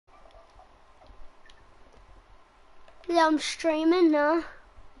Yeah, I'm streaming now.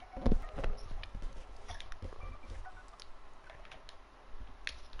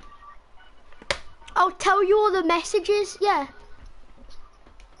 I'll tell you all the messages, yeah.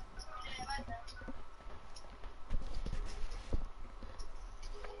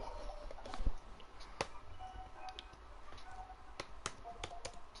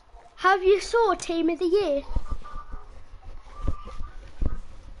 Have you saw Team of the Year?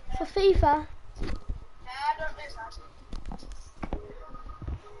 For FIFA? Yeah, I don't know that.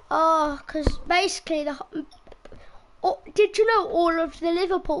 Oh, because basically did you know all of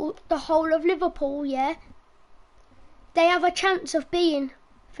the whole of Liverpool, yeah? They have a chance of being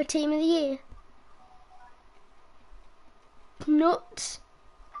for Team of the Year. Nuts.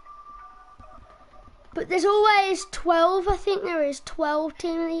 But there's always 12, I think there is 12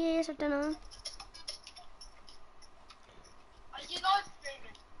 Team of the Years, I don't know. Are you live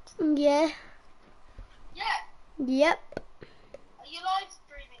streaming? Yeah. Yeah. Yep. Are you live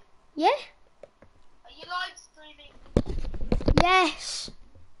streaming? Yeah? Are you live streaming? Yes.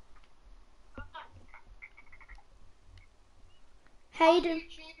 Hayden. On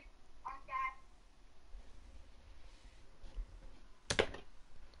YouTube, on that.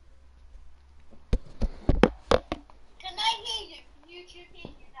 Can I hear you? Can YouTube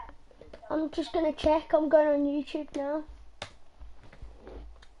hear you now? I'm just gonna check. I'm going on YouTube now.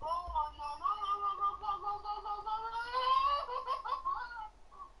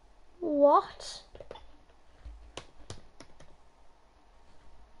 What?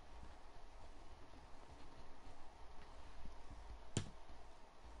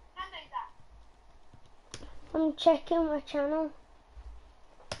 I'm checking my channel.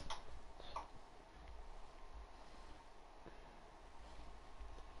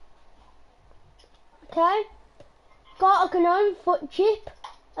 Okay. Gartagnome Fufjip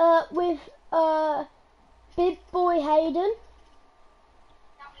with big boy Hayden.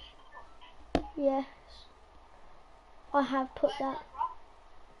 Yes. I have put that.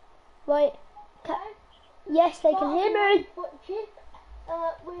 Right. Yes, they can hear me. Fufjip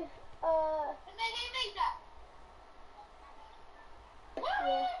with Can they hear me now?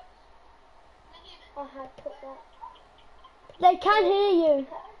 yeah. I have put that. They can hear you.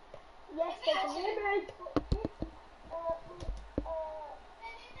 Yes, they can hear me.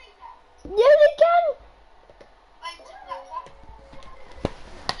 Yeah, they can.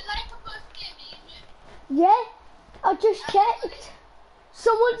 Yeah, I just checked.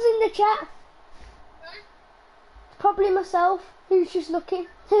 Someone's in the chat. Probably myself, who's just looking.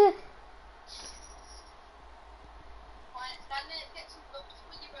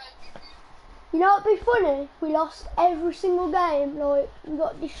 You know what'd be funny? We lost every single game, like, we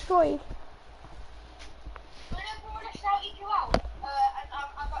got destroyed.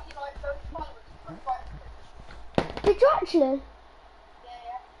 Did you actually?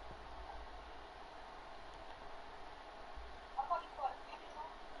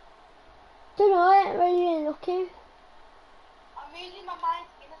 Don't know, I ain't really been looking. I'm using my mind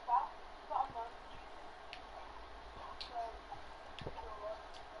skin as well. That's what I'm doing.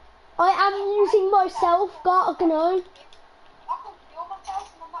 I am using myself, Gartagnome. I can feel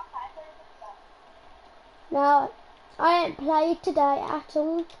myself and I'm not playing very good. Now, I ain't played today at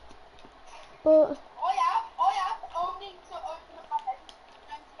all, but I have only to open up my head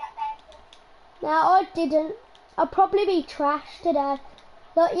and to get down to. now I didn't. I'll probably be trash today.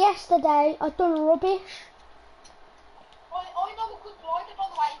 Like yesterday, I done rubbish. I know a good glider, by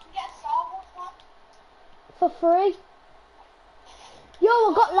the way. You can get a Star Wars one. For free. Yo,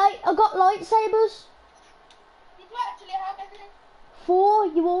 I got lightsabers. Did you actually have anything? 4.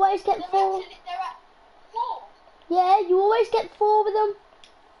 You always get 4. They're at 4. Yeah, you always get 4 with them.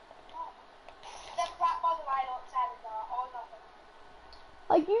 They're crap, by the way, lightsabers are. I love them.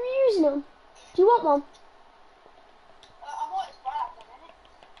 Are you using them? Do you want one? I might as well have them, innit?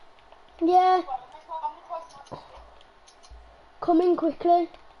 Yeah. Well, I'm gonna try some more. Come in quickly.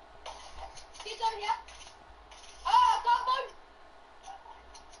 Get over here. Ah, go!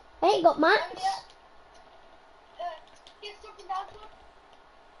 I ain't got Over mats. here. Get something down to him.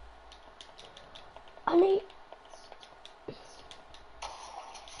 I need.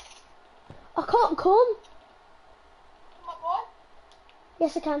 I can't come. Come on, boy.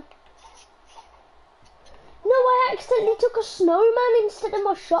 Yes, I can. No, I accidentally took a snowman instead of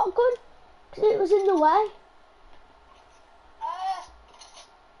my shotgun because it was in the way.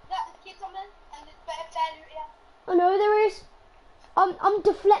 That the kids on there, and there's better value here. I know there is. I'm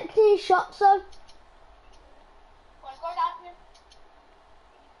deflecting his shots though. Well, go down to him.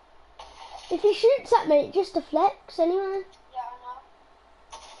 If he shoots at me, it just deflects anyway. Yeah, I know.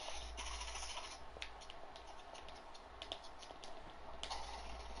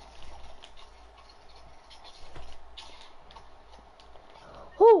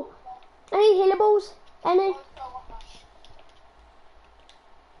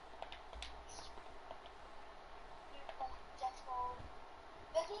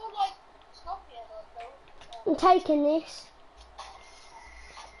 I'm taking this.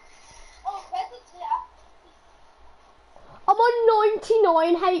 Oh, presents here. I'm on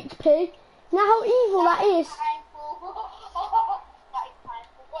 99 HP. Now how evil that is. Painful. That is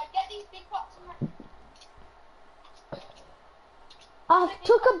painful. Boy, get these big pots in there. I've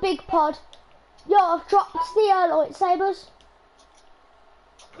took a big pod. Yo, I've dropped the lightsabers.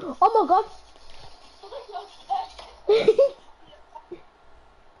 Oh my god.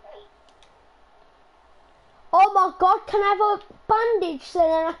 Oh my god, can I have a bandage so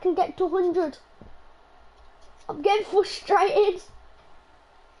then I can get to 100? I'm getting frustrated.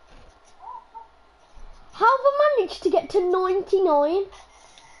 How have I managed to get to 99? Do you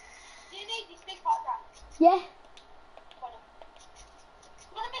need these big pots, Jack? Yeah.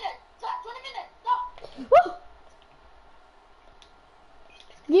 One minute. Jack, 20 minutes. Stop.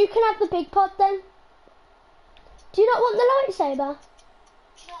 Woo! You can have the big pod then. Do you not want the lightsaber?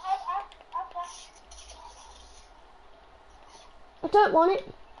 No, I've I don't want it.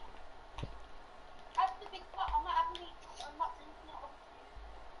 Have the big pot. I'm not having it. I'm not drinking it.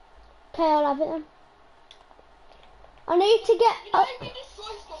 Okay, I'll have it then. I need to get... You know, if you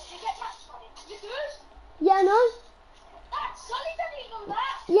destroy stuff, you get matched on it. You do? Yeah, I know. That's solid, I didn't know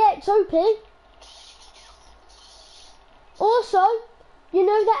that. Yeah, it's OP. Also, you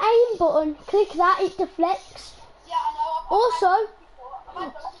know the aim button? Click that, it deflects. Yeah, I know. Also, I've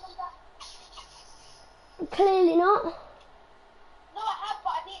had those on that. clearly not. No, I have,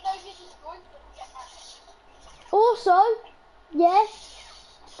 but I didn't know if you destroy stuff, you get matched. Also, yeah,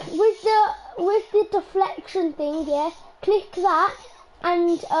 with the deflection thing, yeah, click that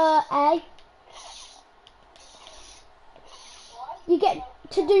and A. You get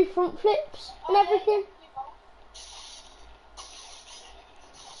to do front flips and everything.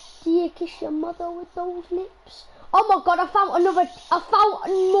 Do you kiss your mother with those lips? Oh my god, I found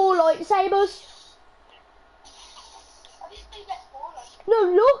more lightsabers. I didn't think that's smaller. No,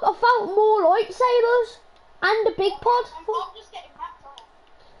 look, I found more lightsabers and a big pod. I'm just getting matched on it.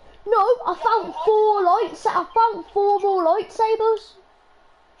 No, I found four more lightsabers.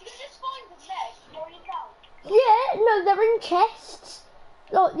 You can just find them there, throwing it down. Yeah, no, they're in chests.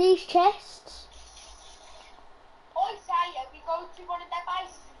 Like these chests. I say, yeah, we go to one of their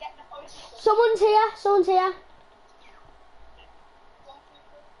bases and get the posters. Someone's here.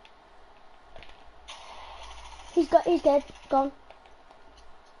 He's dead, gone.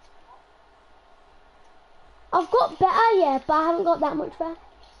 I've got better, yeah, but I haven't got that much better.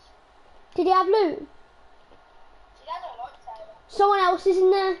 Did he have loot? He had a lightsaber. Someone else is in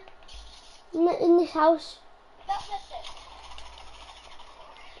there. In this house. That's it.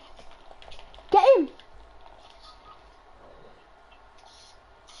 Get him.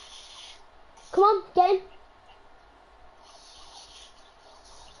 Come on, get him.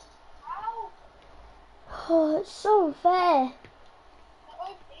 Ow. Oh, it's so unfair. The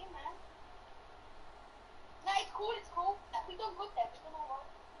OP, man. No, it's cool. We done good there. We done alright.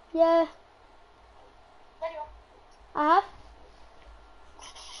 Yeah, Ready up. I have.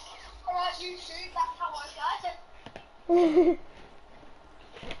 Alright, you shoot. That's how I got it.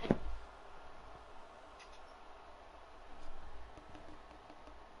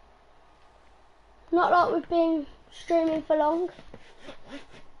 Not like we've been streaming for long.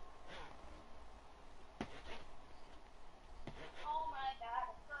 Oh my god.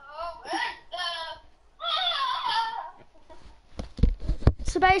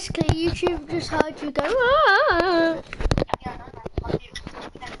 So basically, YouTube just heard you go. "Ah." Yeah, no,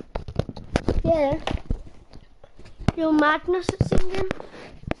 man. Yeah. Your madness at singing.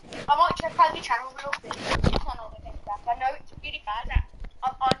 I might check out your channel real quick. I know it's really bad that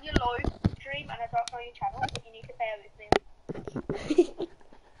I'm on your live stream and I don't know your channel, but you need to bear with me.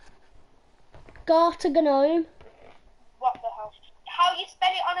 Gartagnome. What the hell? How you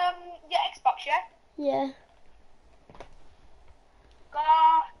spell it on your Xbox, yeah? Yeah.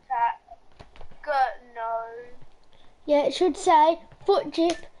 Gartagnome. Yeah, it should say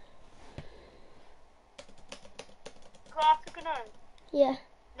Fufjip. Gartagnome. Yeah.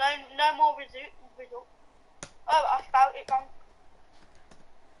 No more result. Oh, I spelled it wrong.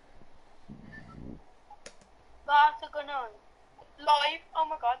 Gartagnome. Live. Oh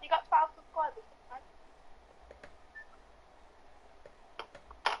my god, you got 12 subscribers. Right?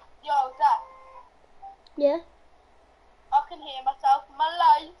 Yo, Zach. Yeah. I can hear myself in my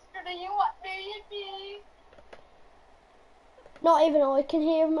live stream. What do you do? Not even I can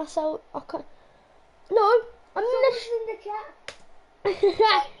hear myself. I can't. No, I'm in the chat.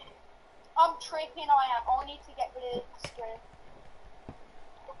 I'm tripping, I am. I need to get rid of the screen.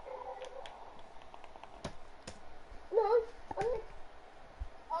 No,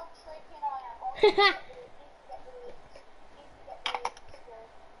 I'm tripping, I am. I need to get rid of this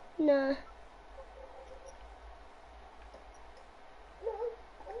Nah.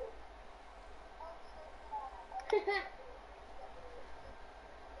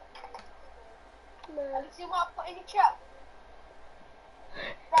 Have you seen what I put in the chat?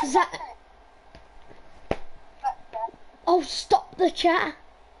 Does that... Oh, stop the chat.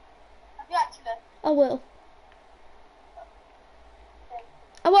 Have you actually? I will.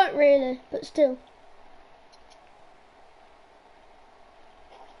 I won't really, but still.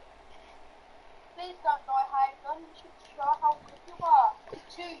 Please don't die, Hayden. You should show how good you are.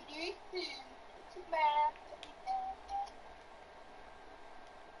 To you too. To man.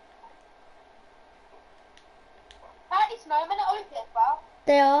 Apparently snowmen are OP as well.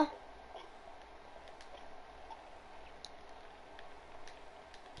 They are.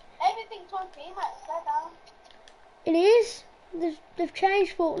 Everything's OP, mate. Slow down. It is. They've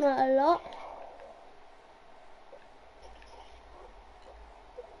changed Fortnite a lot.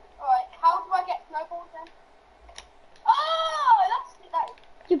 Alright, how do I get snowballs then? Oh, that's that.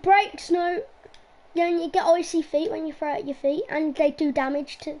 You break snow, yeah, and you get icy feet when you throw out your feet, and they do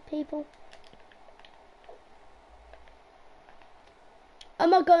damage to people.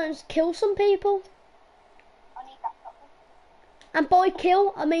 Am I going to kill some people? I need that something. And by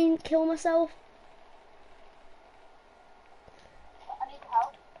kill, I mean kill myself. I need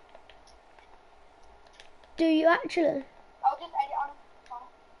help. Do you actually? I'll just edit on him.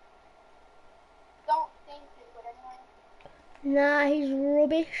 Don't think too good anyway. Nah, he's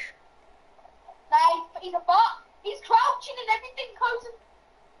rubbish. Nah, he's a bot. He's crouching and everything goes and...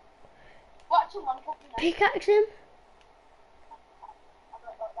 Watch him one cookie now. Pickaxe him. I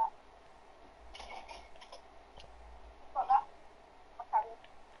don't like that. Got that. I'll carry it.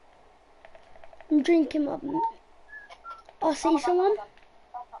 I'm drinking my... I see someone. That's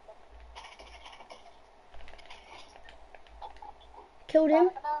not good. Killed him.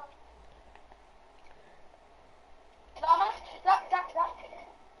 Llama, Zack.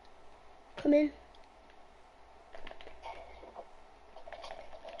 Come in.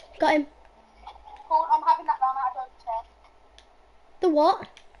 Got him. Cool, I'm having that llama, I don't care. The what?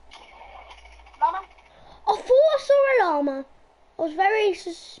 Llama? I thought I saw a llama. I was very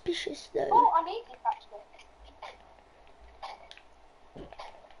suspicious though. Oh, I need this actually.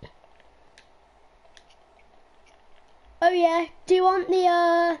 Oh yeah, do you want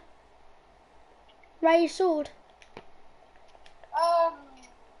the raised sword?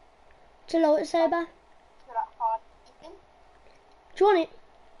 To lightsaber? So that's hard. Do you want it?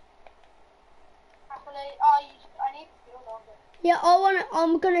 Actually, I need to build on it. Yeah,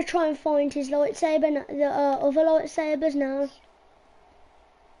 I'm gonna try and find his lightsaber, the other lightsabers now.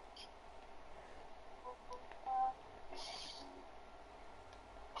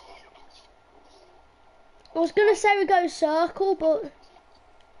 I was gonna say we go circle, but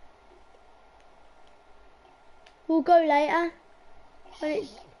we'll go later.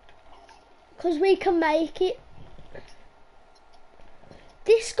 Because we can make it.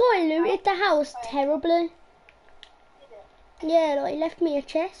 This guy looted the house terribly. Yeah, like he left me a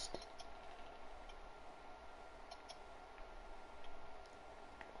chest.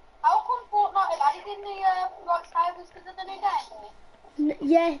 How come Fortnite have added in the lightsabers because of the new game?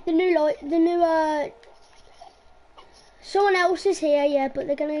 Yeah, the new someone else is here, yeah, but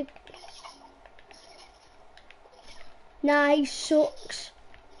they're gonna... Nah, he sucks.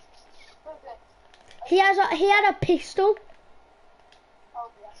 He had a pistol. Oh,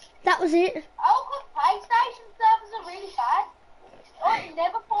 yeah. That was it. How come PlayStation servers are really bad? I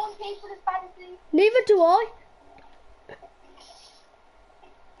never found people as bad as these. Neither do I.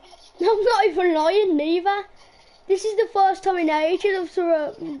 I'm not even lying, neither. This is the first time in ages I've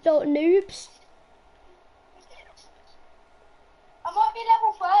saw noobs. I might be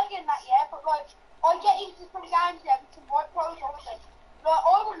level 30 in that, yeah, but like, I get into some games, yeah, with some white pros or something. Like,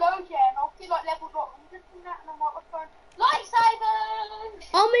 I will load, yeah, and I'll feel like level 100 and that, and I'm like, what's going on? Lightsabers!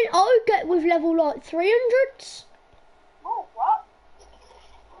 I mean, I get with level like 300s. Oh, what?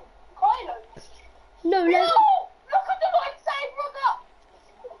 Kylo's? No, level... Look at the lightsaber on that!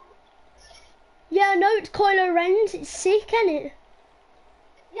 Yeah, no, it's Kylo Ren's. It's sick, isn't it?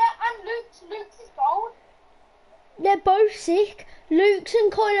 Yeah, and Luke's is gold. They're both sick. Luke's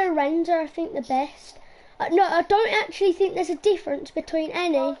and Kylo Ren's are, I think, the best. No, I don't actually think there's a difference between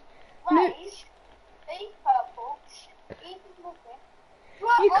any. Right, he's purple. He's nothing.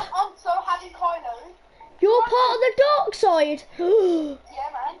 I'm so happy Kylo. You're part of the dark side. Yeah,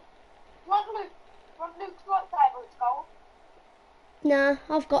 man. You want Luke's lightsaber? It's gold. Nah,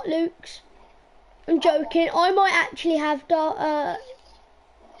 I've got Luke's. I'm joking. I might actually have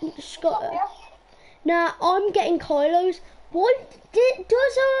Scott. Nah, I'm getting Kylo's. What does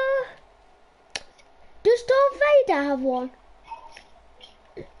Darth Vader have one?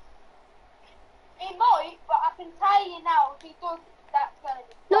 He might, but I can tell you now, if he does, that's gonna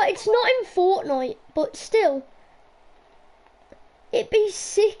be... No, it's not in Fortnite, but still. It'd be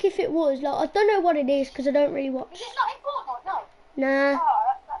sick if it was. Like, I don't know what it is because I don't really watch. Is it not in Fortnite? No. Nah.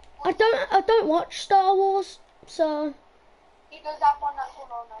 Oh, I don't watch Star Wars, so. He does have one, that's all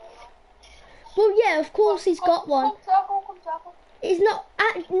I know. Well, yeah, of course he's got one. Come circle. He's not.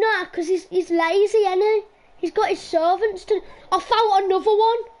 Nah, because he's lazy, isn't he? He's got his servants to. I found another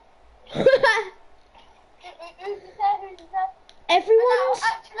one. Who's there? Everyone's.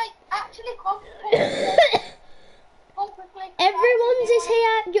 Actually, come. Come quickly. Everyone's is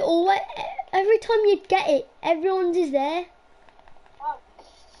here. You always. Every time you get it, everyone's is there. Oh.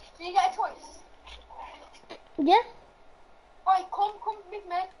 So you get a choice? Yeah. Right, come with me,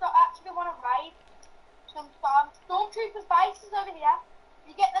 because I actually want to raid some stormtroopers bases over here.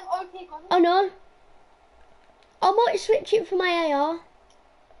 You get them OP guns. I know. I might switch it for my AR.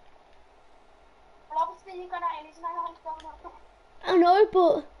 Well, obviously you're going to Aliens and AR, I know,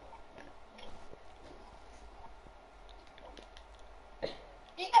 but...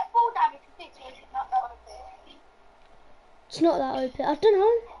 You get full damage with this, or is it not that OP? It's not that OP. I don't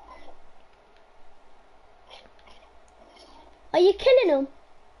know. Are you killing them?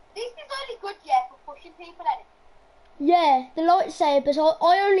 This is only good, yeah, for pushing people at it. Yeah, the lightsabers.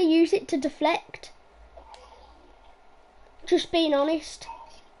 I only use it to deflect. Just being honest.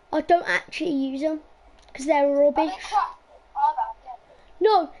 I don't actually use them because they're rubbish. Are they? Yeah.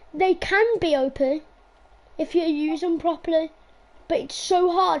 No, they can be OP if you use them properly, but it's so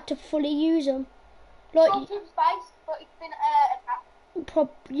hard to fully use them. Like, space, but it's been attacked.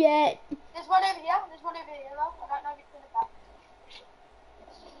 Yeah. There's one over here. Though. I don't know if it's been attacked.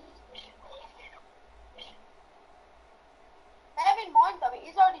 Bear in mind though, it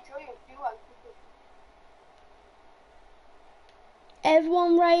is only duo.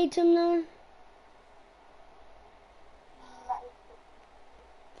 Everyone raids them though.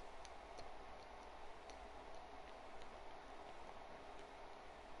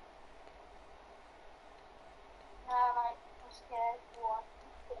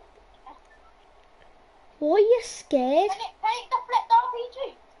 Why are you scared? Can it deflect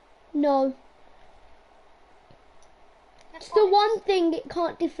RPG? No. It's the one thing it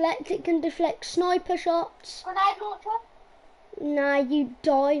can't deflect. It can deflect sniper shots. Grenade launcher? Nah, you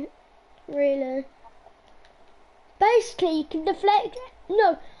die. Really. Basically, you can deflect.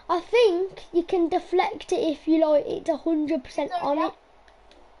 No, I think you can deflect it if you like it's 100% on it.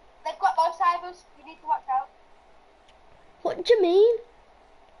 They've got lightsabers. You need to watch out. What do you mean?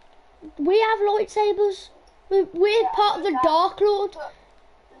 We have lightsabers. We're part of the Dark Lord.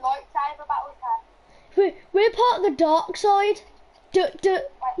 Lightsaber battle attack. We're part of the dark side. Wait, this kid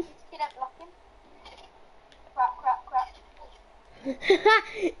ain't blocking. Crap.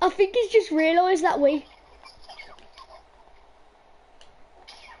 I think he's just realised that we.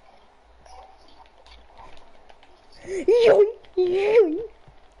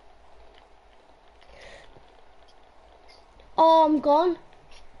 Oh, I'm gone.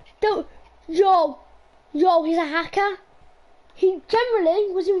 Don't. Yo, he's a hacker. He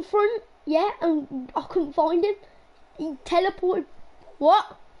generally was in front, yeah, and I couldn't find him. He teleported.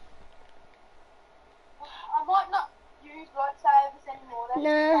 What? I might not use lightsabers anymore.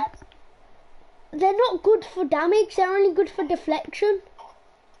 Nah. They're not good for damage, they're only good for deflection.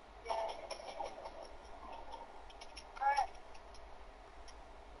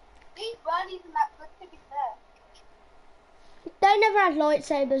 These weren't even that good to be fair. They never had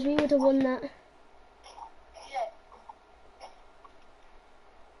lightsabers, we would have won that. Yeah.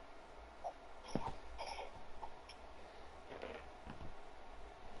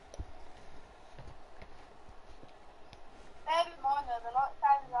 Bear in mind though, the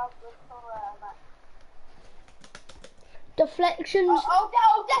lightsabers are good for that. Deflections. I'll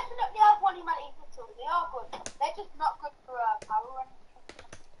definitely have one in my inventory. They are good. They're just not good for power running.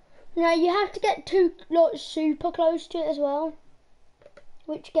 No, you have to get too like super close to it as well,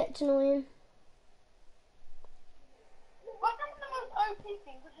 which gets annoying. What's some of the most OP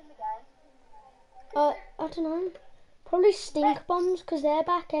things in the game? I don't know. Probably stink bombs because they're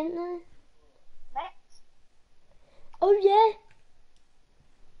back, ain't they? Mechs? Oh yeah.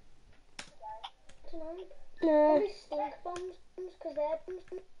 I don't know. No. Probably stink bombs because they're.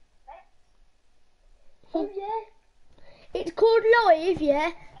 Oh yeah. It's called live,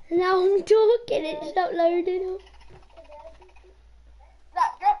 yeah. Now I'm talking, it's not loading up.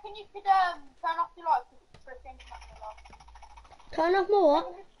 Zach, do you reckon you could turn off your lights for a thing not to live? Turn off my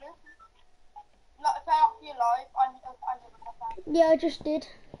what? Like, turn off your light on your Yeah, I just did.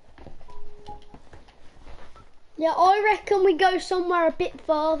 Yeah, I reckon we go somewhere a bit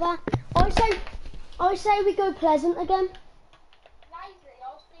further. I say we go Pleasant again. Lazy,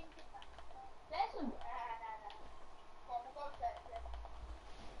 I was thinking that. Pleasant? Nah. Come on, we'll go Pleasant.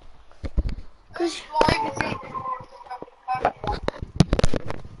 Cause what?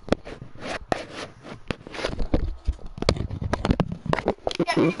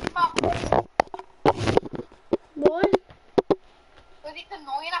 Because it's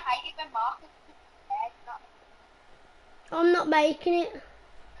annoying, I hate it when Marcus is there. I'm not making it.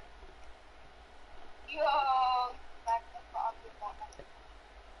 Yo, that's what I'm doing right now.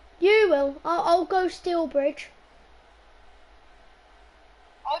 You will. I'll go Steelbridge.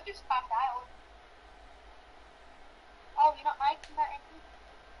 I'll just pass out. Oh, you're not making that anything?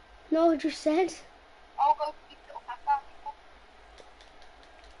 No, I just said. I'll go to this little pass out.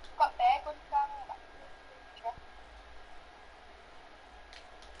 Got bear guns down there.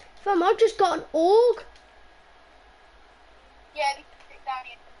 Fam, I've just got an org. Yeah, we can sit down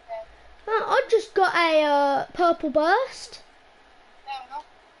here and there. Fam, I've just got a purple burst. No.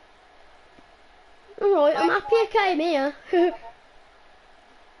 Alright, I'm happy I came here.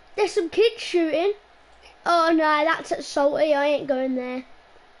 There's some kids shooting. Oh no, that's at Salty. I ain't going there.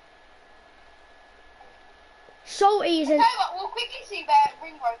 Salty's Tell in. you what, we'll quickly see where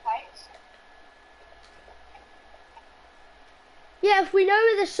ring rotates. Yeah, if we know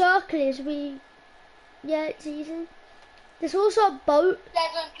where the circle is, yeah, it's easy. There's also a boat.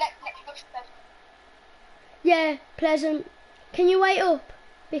 Pleasant, let's push Pleasant. Yeah, Pleasant. Can you wait up?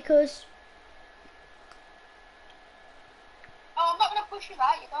 Because Oh, I'm not going to push you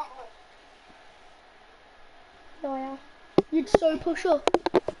right, you don't worry. oh yeah, you'd so push up.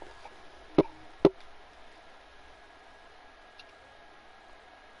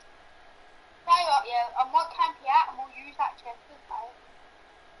 Tell you what, yeah, I might camp you out and we'll use that chest as well.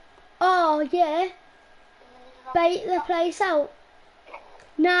 Oh yeah, In the middle of bait the place out.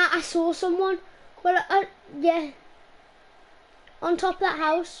 Nah, I saw someone. Well, yeah, on top of that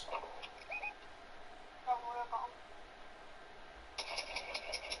house. Don't worry about him.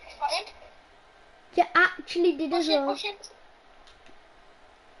 Got him? Yeah, actually did as well. Push him.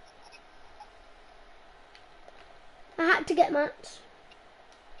 I had to get mats.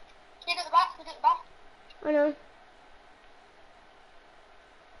 Kid at the back, I know.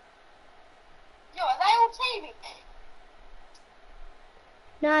 Yo, are they all teaming?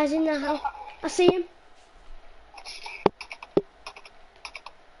 Nah, he's in the house. I see him.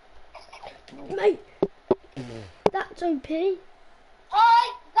 Mate, that's OP.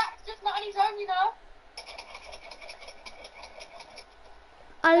 Hi! Zack's just not on his own, you know.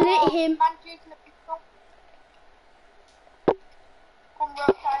 I lit him. Man's using a pistol. Come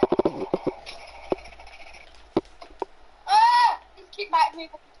rotate. Ah! This kid might move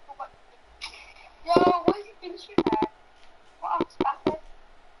a pistol, but... Yo, what is he finishing there? What a spatter.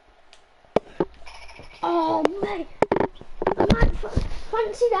 Oh, mate. I might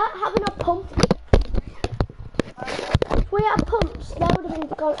fancy that, having a pump. If we had pumps, they would have been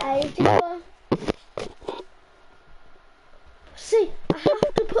gone ages ago. See, I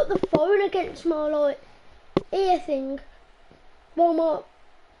have to put the phone against my, like, ear thing. Well,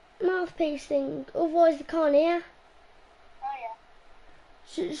 my mouthpiece thing, otherwise I can't hear. Oh, yeah.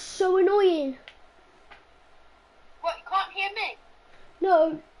 So it's so annoying. What, you can't hear me?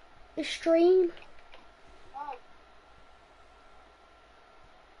 No, the stream. No.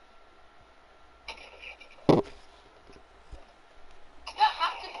 You don't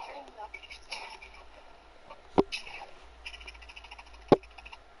have to stream though.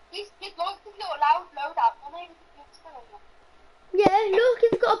 These kids like this little loud loadout, don't they? Yeah, look,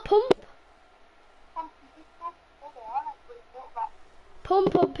 it's got a pump.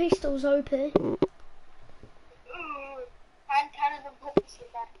 Pump on pistols OP. Hand cannons and puppies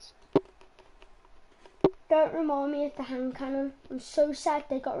with that. Don't remind me of the hand cannon. I'm so sad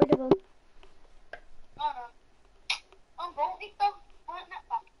they got rid of them. Oh no. I'm voltage though. Why isn't that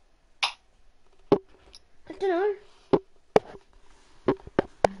back? I don't know.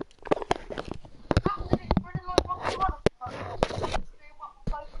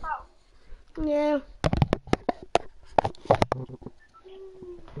 Yeah.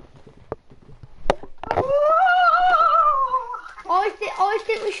 I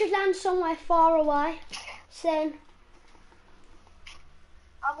think we should land somewhere far away. Then.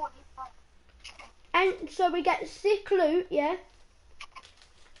 And so we get sick loot, yeah.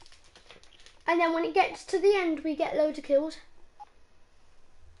 And then when it gets to the end, we get loads of kills.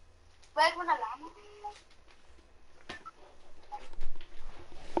 Where do you want to land?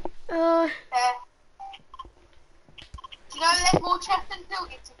 You know, there's more chests than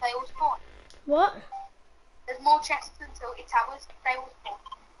tilted if they all spawn. What? There's more chests than tilted towers if they all spawn.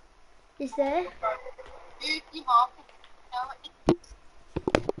 Is there? You mark it. You know,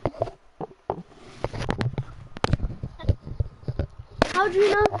 How do you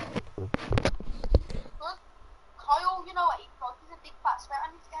know? Look, Kyle, you know what he's like? He's a big fat sweat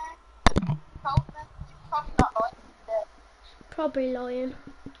on his guy. Told me. He's probably not like it. Probably lying.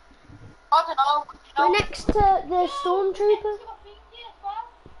 I don't know. You know, We're next to the stormtrooper.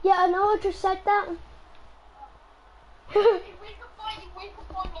 Yeah, I know, I just said that. if we could find like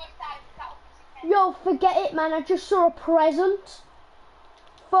that would be Yo, forget it, man. I just saw a present.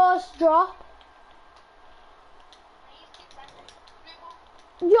 First drop.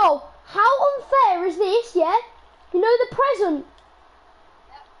 Yo, how unfair is this, yeah? You know the present?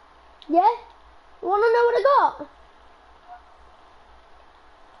 Yeah? You wanna know what I got?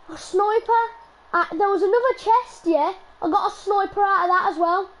 A sniper. There was another chest, yeah? I got a sniper out of that as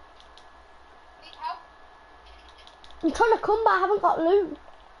well. I'm trying to come, but I haven't got loot.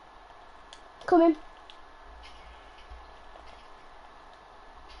 Coming.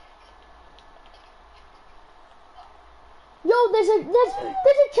 Yo, there's a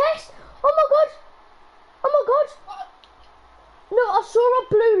chest. Oh my god. Oh my god. No, I saw a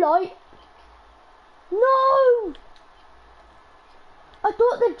blue light. No. I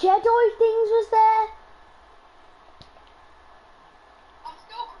thought the Jedi things was there. I'm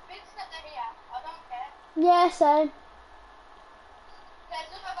still convinced that they're here. I don't care. Yeah, same.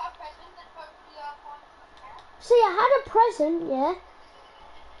 There's another present that hopefully I'll find somewhere. See, I had a present, yeah.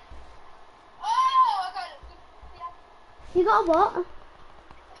 Oh, I got it. Yeah. You got a what?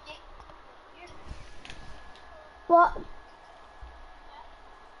 What?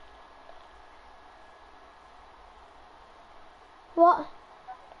 What?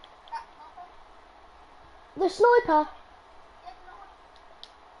 The sniper.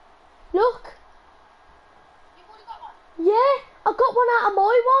 Look. Yeah, I got one out of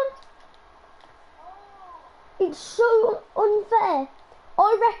my one. It's so unfair.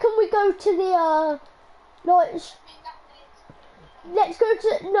 I reckon we go to the like. Let's go to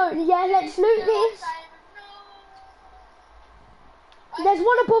let's loot this. There's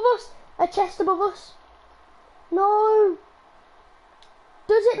one above us. A chest above us. No.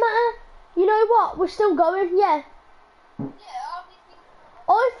 Does it matter? You know what? We're still going, yeah.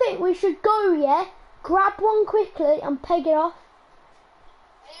 I think we should go, yeah. Grab one quickly and peg it off.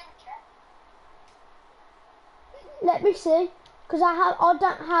 Let me see, because I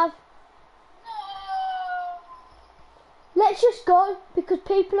don't have. Let's just go because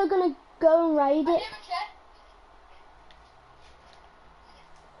people are gonna go and raid it.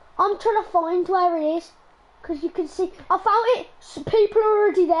 I'm trying to find where it is, because you can see. I found it. So people are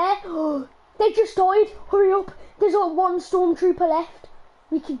already there. They just died. Hurry up! There's like one stormtrooper left.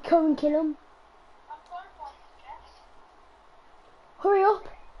 We can go and kill him. Hurry up!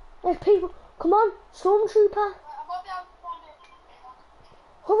 There's people. Come on, stormtrooper.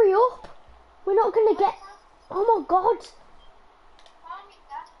 Hurry up! We're not gonna get. Oh my god!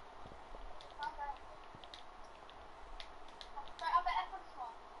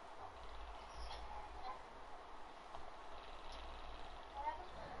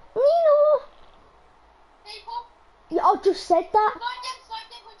 Yeah, I just said that.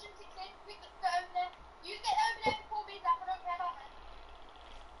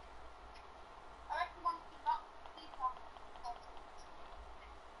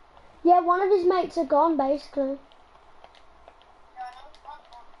 Yeah, one of his mates are gone, basically.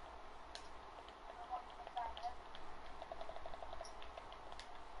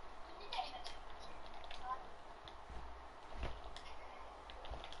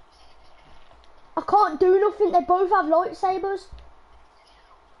 I can't do nothing, they both have lightsabers.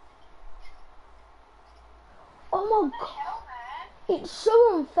 Oh my god. It's so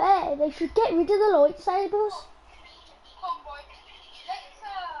unfair, they should get rid of the lightsabers.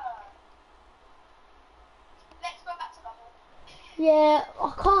 Yeah,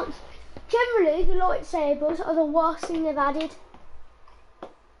 I can't. Generally, the lightsabers are the worst thing they've added.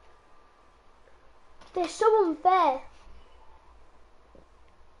 They're so unfair.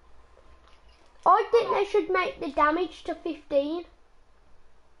 I think they should make the damage to 15.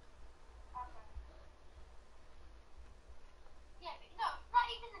 Yeah, but no, not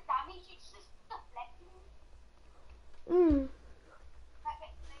even the damage, it's just deflecting. That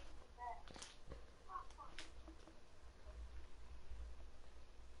gets me there.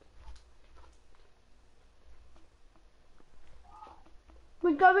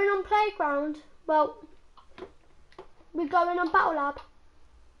 We're going on playground. Well, we're going on battle lab.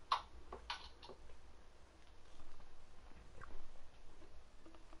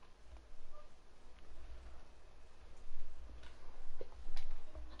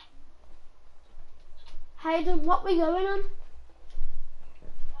 Hayden, what we going on?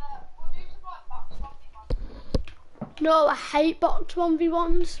 We'll do some like box 1v1. No, I hate box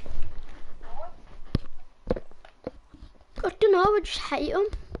 1v1s. I don't know, I just hate them.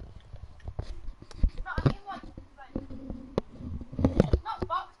 No, I mean like not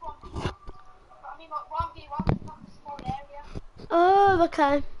box 1v1. I mean like 1v1 in like a small area. Oh,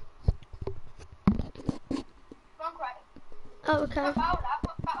 okay. Go on, Craig. Oh, okay. What Battle Lab?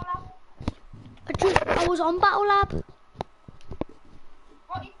 What Battle Lab? I was on Battle Lab.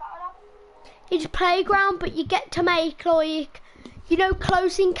 What is Battle Lab? It's playground, but you get to make like, you know,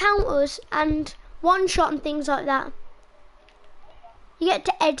 close encounters and one shot and things like that. You get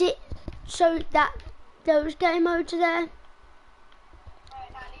to edit so that those game modes are there. No,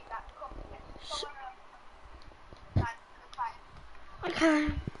 leave that. Come on, let's play.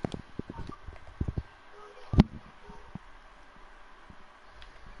 Okay.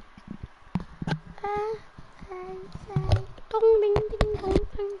 Dong ding ding dong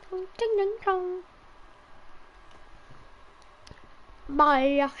ding dong ding ding dong.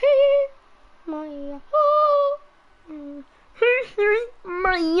 Maya hee, Maya ho,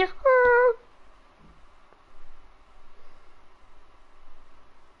 Maya ho.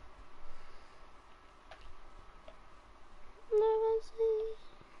 Never see.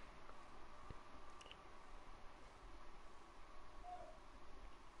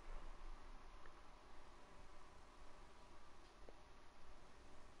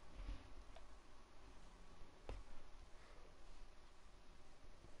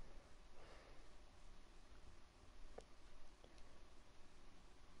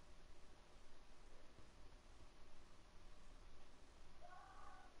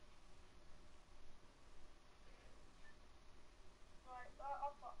 Right,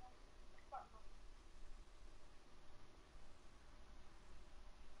 I've got them.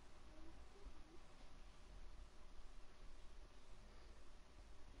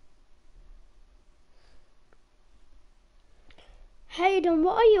 Hayden,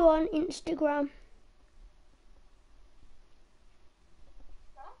 what are you on Instagram?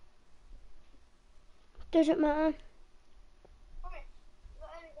 Huh? Doesn't matter. Come here. Look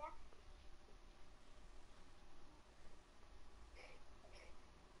over there.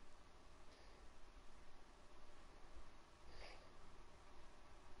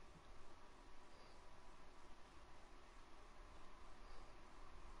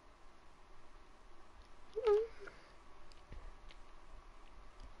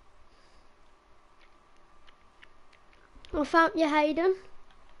 I found you, Hayden. Are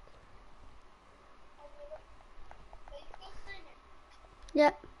you still streaming?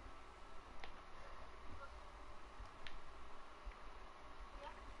 Yep.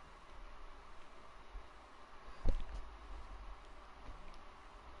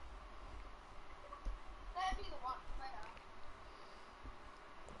 That'd be the one. Right now.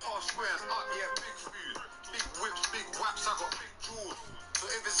 Posh squares up, yeah, big food. Big whips, big whaps, I got big jewels. So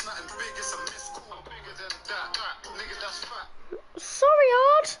if it's nothing big, it's a miss call. I'm bigger than that. Nigga, that's fat. Sorry,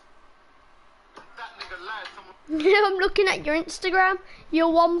 Ard. That nigga lied. Someone Yeah, I'm looking at your Instagram.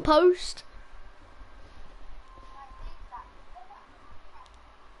 Your one post.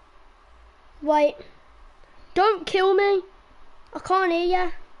 Wait. Don't kill me. I can't hear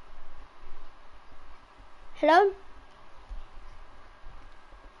you. Hello?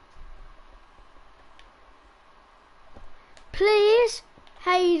 Please,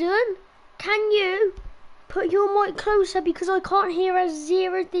 Hayden, can you put your mic closer because I can't hear a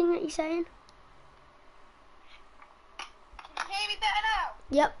zero thing that you're saying. Can you hear me better now?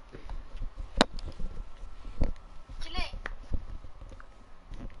 Yep. Did you leave?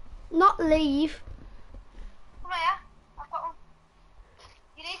 Not leave. Come here. I've got one.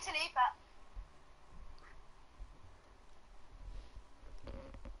 You need to leave that.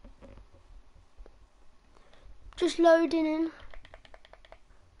 Just loading in.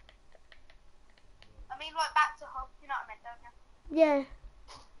 I mean, like back to hub. You know what I meant, don't you? Yeah.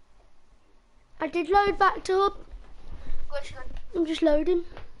 I did load back to hub. Good, good. I'm just loading.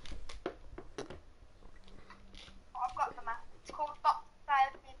 I've got the map. It's called Box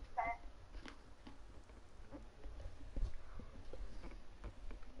Fire Big Fair.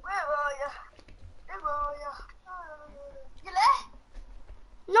 Where are you? Where are you? You left?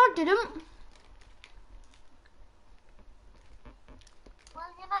 No, I didn't. Well,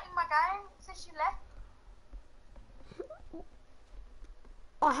 you're not in my game. It says you left.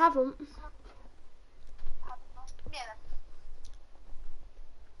 I haven't. Come here then.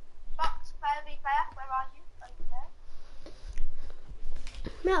 Box Fire Big Fair. Where are you? Are you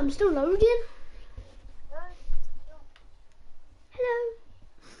there? Yeah, I'm still loading. Good. Hello.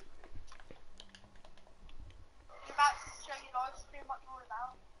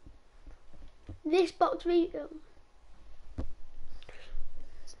 This box we. This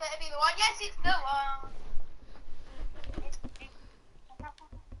better be the one. Yes, it's the one.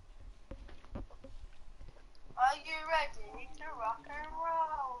 Are you ready to rock and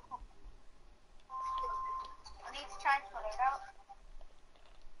roll? I need to change my layout.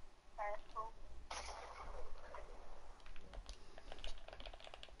 Okay, cool.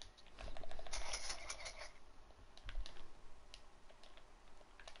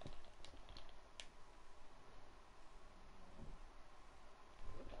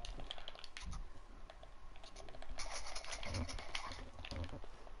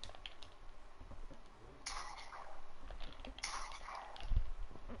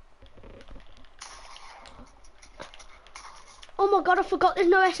 Oh my god, I forgot there's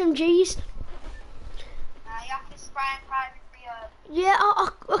no SMGs. You have to spray and pray with the Yeah, I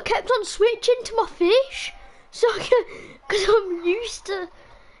kept on switching to my fish. So, because I'm used to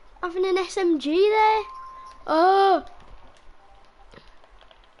having an SMG there. Oh.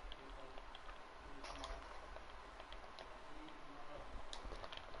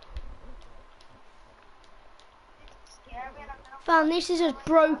 Fam, this is as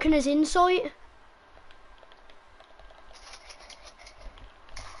broken as Insight.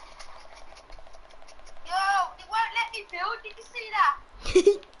 It won't let me build. Did you see that?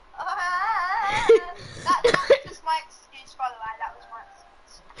 That was just my excuse, by the way. That was my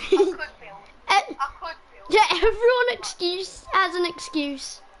excuse. I could build. I could build. Yeah, everyone has an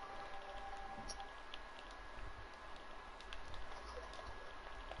excuse.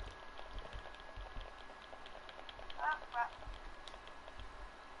 Right.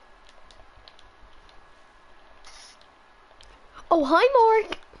 Oh, hi,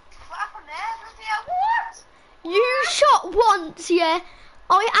 Mark. What happened there? What? You shot once, yeah.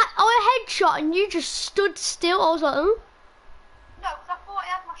 I headshot and you just stood still. I was like, oh. No, because I thought I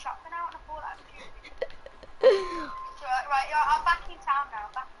had my shotgun out and I thought that was stupid. Right, I'm back in town now.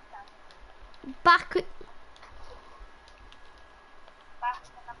 Back. Back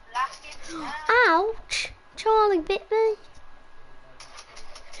and I'm back in town. Ouch. Charlie bit me.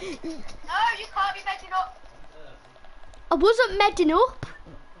 No, you can't be bedding up. I wasn't medding up.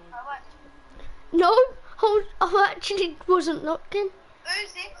 Oh, what? No, I actually wasn't looking.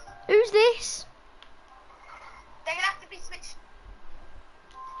 Who's this? Who's this? They're gonna have to be switched.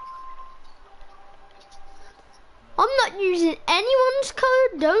 I'm not using anyone's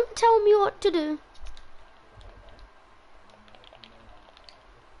code. Don't tell me what to do.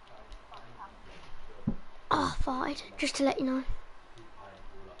 Oh, fine. Just to let you know.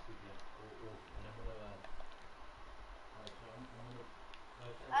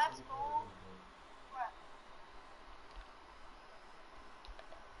 That's cool. Right.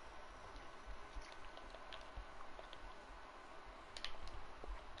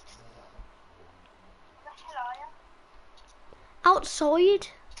 Where the hell are you? Outside.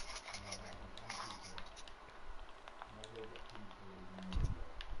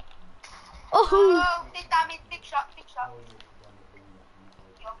 Oh. Oh, big damage, big shot.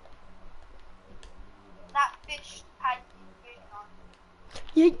 Yeah. That fish had really on.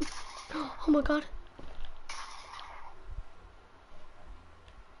 Yeah. Oh my god.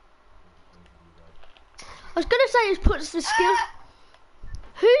 I was gonna say it puts the skill.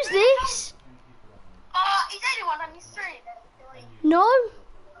 Who's this? Is anyone on your stream? No.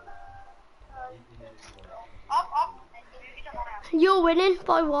 I'm You're winning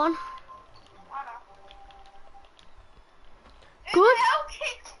by 1. Who Good. the hell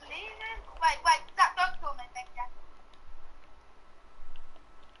keeps leaving? Wait, Zach, don't kill me, thank you.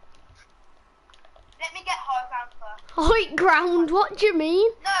 Let me get high ground first. High ground, what do you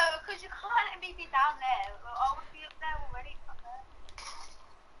mean? No, because you can't let me be down there. I would be up there already. Up there.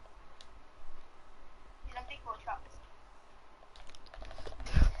 You know, big boy shots.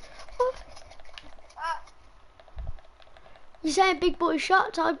 You say big boy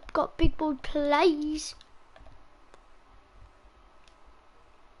shots, I've got big boy plays.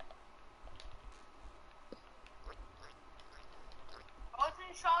 Rise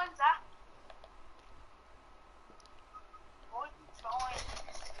and shine, Zach. Rise and shine.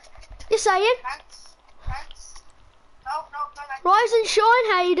 You're saying? Thanks. No, thanks. Rise and shine,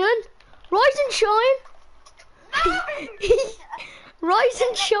 Hayden. Rise and shine. No! Rise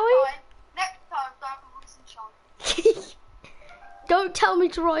and shine. Next time, don't rise and shine. Don't tell me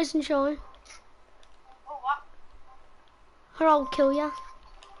to rise and shine, Oh, what? or I'll kill you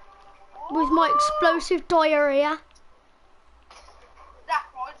with my explosive diarrhea.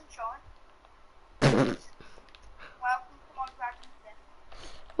 Zach, rise and shine. Welcome to my graduation.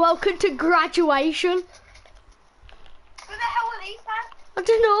 Welcome to graduation. Who the hell are these, man? I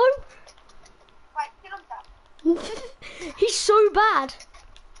don't know. He's so bad.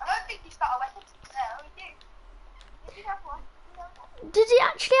 I don't think he's got a weapon there. Oh, he did. He did have one. Did he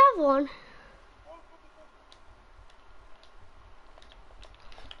actually have one?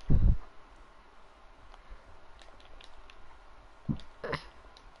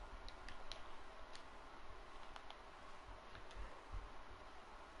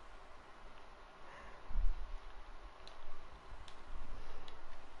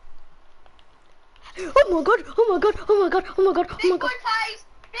 Oh my god, oh my god, oh my god, oh my god, oh my god. Big boy plays! Hi!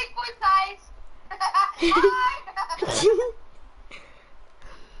 Big boy plays.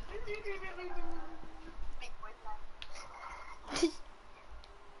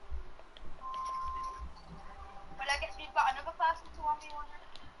 Well, I guess we've got another person to 1v1.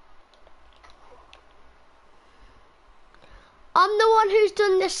 I'm the one who's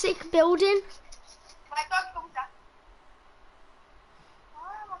done the sick building. My dog comes up. Oh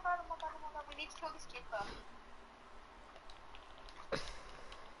my god, oh my god, oh my god. We need to kill this kid first.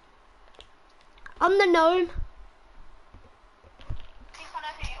 I'm the gnome. I think I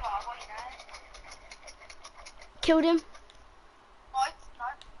know who you are, what you know. Killed him. Right, no.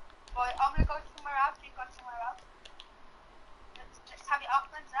 Right, I'm gonna go somewhere else, you go somewhere else. Let's have it up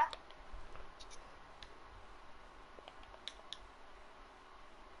then, Zach.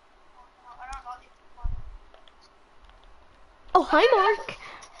 I don't like this one. Oh, hi Mark.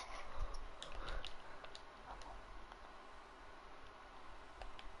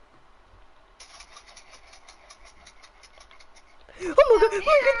 Oh my god, oh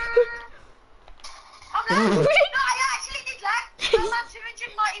my god. I'm like, no, I actually did lag. I'm at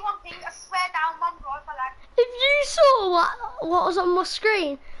 291 ping, I swear down, mum drive my lag. If you saw what was on my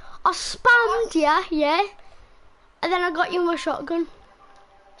screen, I spammed yeah, and then I got you my shotgun.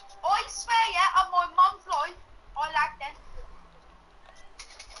 I swear, yeah, on my mum's life, I lagged then.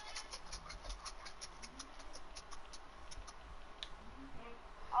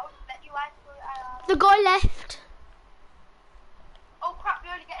 I'll let you out. The guy left. Oh crap, we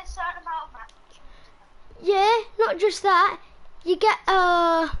only get a certain amount of match. Yeah, not just that. You get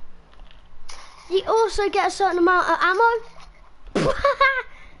you also get a certain amount of ammo.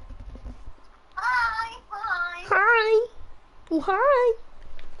 Hi. Hi. Hi.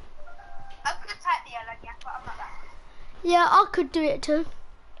 I could type the yellow, yeah, but I'm not that. Yeah, I could do it too.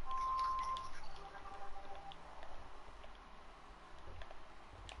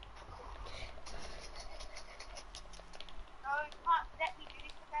 No, you can't let me do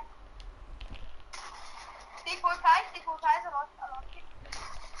this again. Big boy plays, I like it.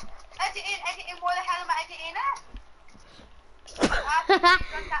 Editing, why the hell am I editing it?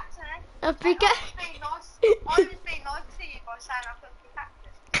 I think I was being nice to you by saying I couldn't pick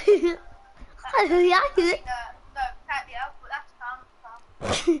actors. No, take the L, but that's calm.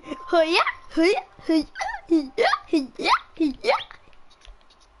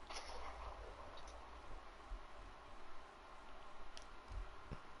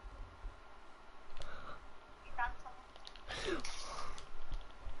 You dance on it.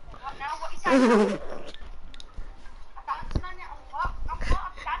 What now? What you saying? I'm dancing on it and what? I'm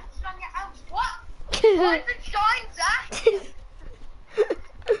dancing on it and what? Where's the shine, Zach?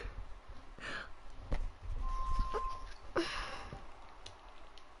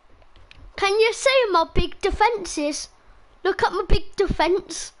 Can you see my big defences? Look at my big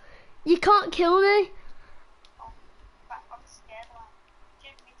defence. You can't kill me. Oh, I'm scared.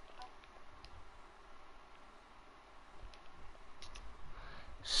 Give me to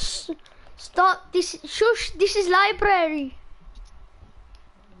go. Stop this. Shush. This is library.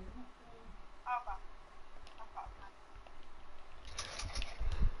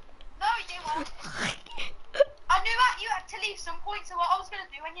 No, you won't. I knew that you had to leave some point, so what I was going to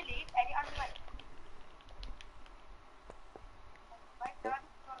do when you leave, edit on the way.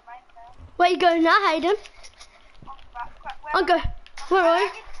 Where you going now, Hayden? I'll go. Where are you?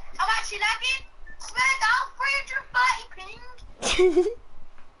 I'm actually lagging. Swear down, 330 ping.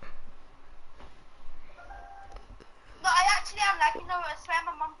 No, I actually am lagging though, I swear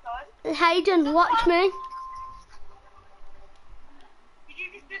my mum died. Hayden, watch me. Did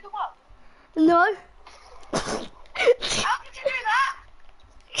you just do the what? No. How did you do that?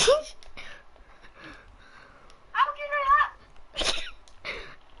 How did you do that?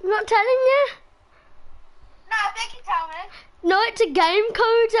 I'm not telling you. No, I beg you tell me. No, it's a game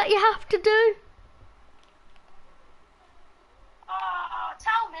code that you have to do. Oh,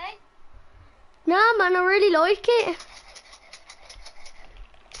 tell me. Nah, man, I really like it.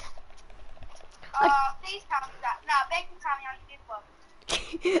 Oh, please tell me that. No, I beg you tell me how you did one.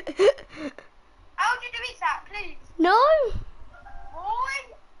 How did you do it, Zach, please? No.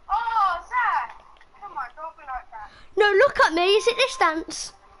 Boy? Oh, Zach. Come on, don't be like at me, is it this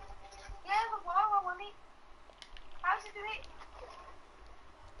dance? Yeah, but why I want it? How to do it?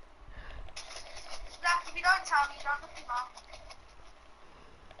 Zach, if you don't tell me, you don't look him up.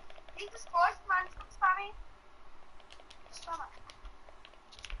 He's the spice man, stop spamming. Stop it.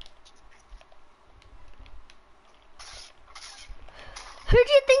 Who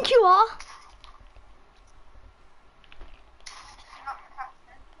do you think you are? You're not the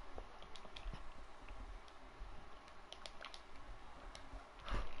captain.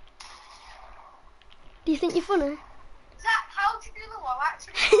 Do you think you're funny? Zach, how to do the wall?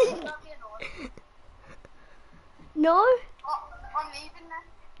 Actually, don't be annoyed. No? Oh, I'm leaving then.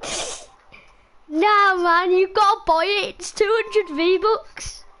 Nah, man, you've got to buy it. It's 200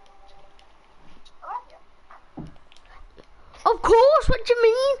 V-Bucks. I love you. Of course, what do you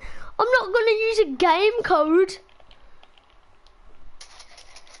mean? I'm not going to use a game code.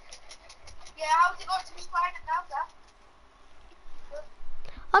 Yeah, how's it like to be playing it now, Zach?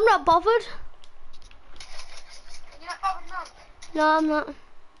 I'm not bothered. You're not bothered now? No, I'm not.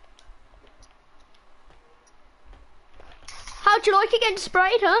 How'd you like it getting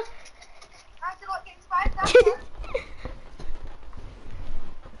sprayed, huh? How's it like getting spied down?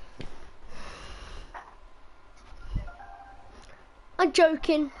 I'm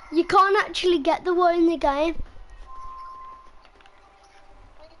joking. You can't actually get the one in the game.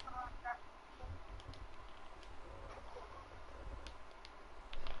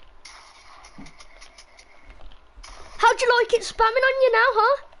 How'd you like it spamming on you now,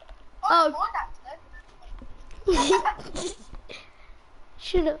 huh? Oh.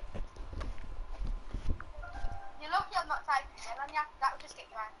 Shut up. You're lucky I'm not typing it on you. That would just get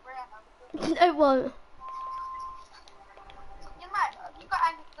you angry, I know. It won't. You might, you got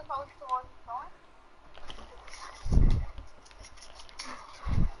angry for the post all the time.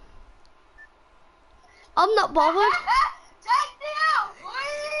 I'm not bothered. Take me out,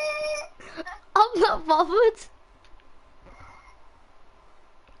 please! I'm not bothered.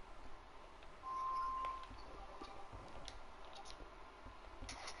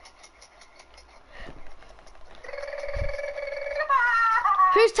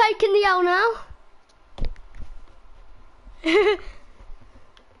 Who's taking the L now? Hey, would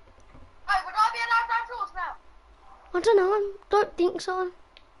I be allowed to have yours now? I don't know. I don't think so.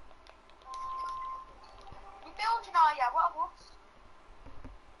 You're building, are you? What a wuss.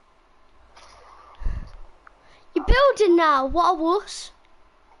 You're building now. What a wuss.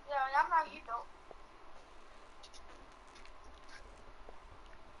 Yeah, I am now, you built.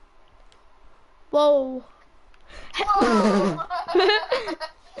 Whoa. Whoa!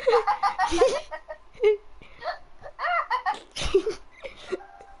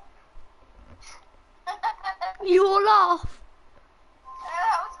 Your laugh.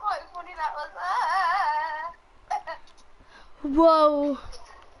 That was quite funny, that was. Whoa.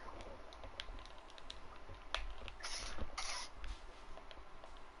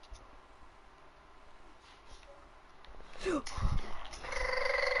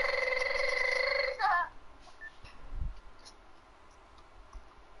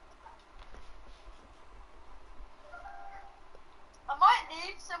 I might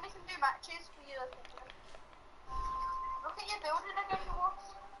leave so we can do matches for you. Look at your building again, you wuss.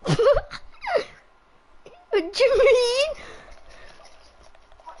 What do you mean?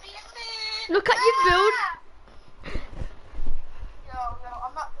 What do you mean? Look at your build. Yo,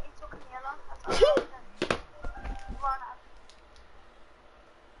 I'm not getting stuck in yellow. That's all right.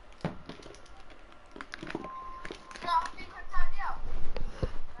 No, I think I'm tidy out.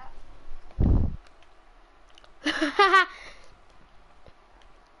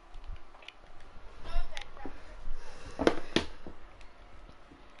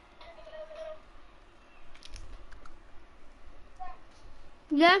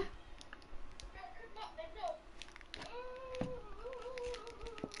 Yeah.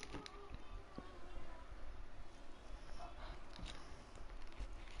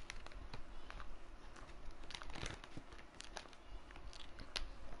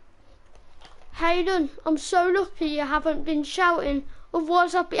 Hayden, I'm so lucky you haven't been shouting,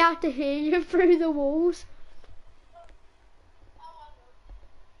 otherwise I'd be able to hear you through the walls.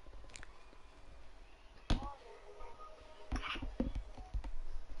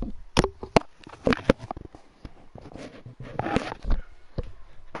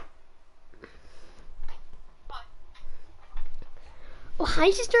 Oh,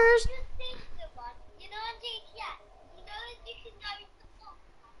 hi sisters.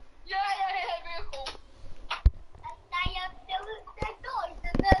 Yeah, very cool.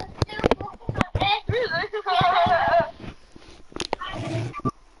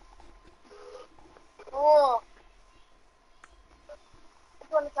 Oh.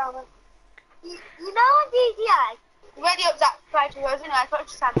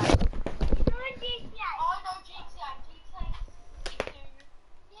 understand that. I know GTA.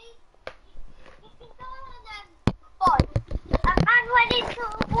 Boy, a man went into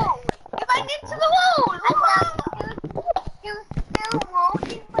the wall. You went into the wall! He was still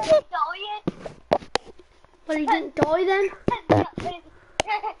walking when he died. Well, he didn't die then. I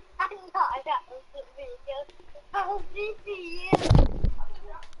know that was the video. How did he?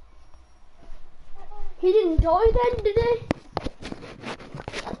 He didn't die then, did he?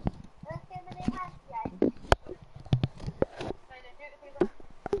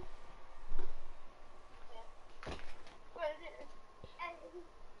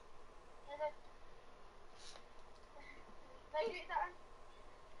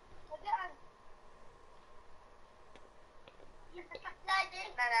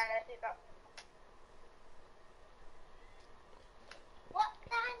 What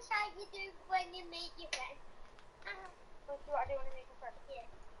dance are you do when you meet your friend? What do I do when I meet your friend? Yeah.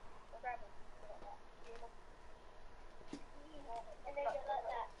 And then you like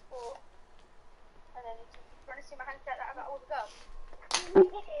that. And then you want to see my hand that I got all the girls? No,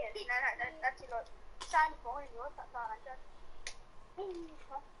 that's like sound boring. Yours, that's all I done.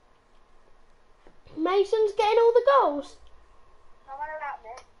 Mason's getting all the goals. I want to wrap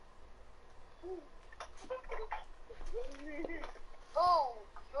this. Oh,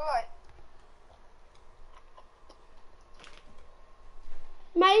 good.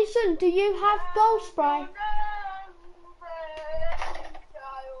 Mason, do you have goal spray?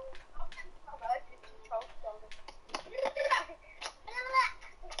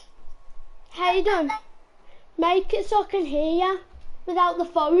 Hayden, make it so I can hear you without the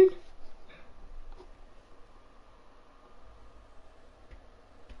phone.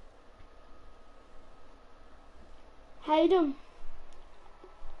 Hayden.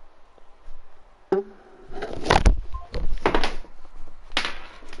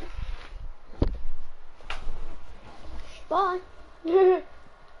 Bye.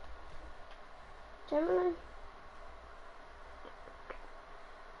 Generally.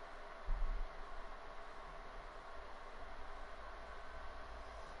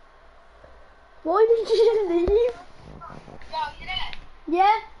 Why did you leave? Yo, you there?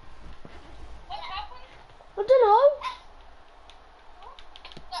 Yeah, What happened? I don't know.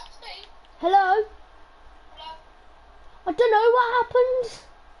 That's me. Hello? Hello? I don't know what happened.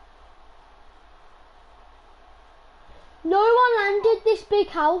 No one landed this big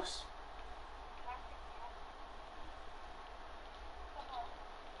house.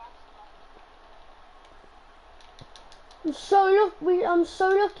 I'm so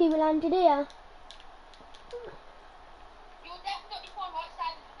lucky we landed here. You're definitely fine right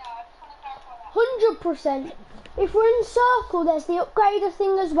side of me now. I just want to clarify that. 100%. If we're in circle, there's the upgrader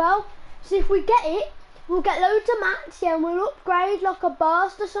thing as well. So if we get it, we'll get loads of mats, yeah, and we'll upgrade like a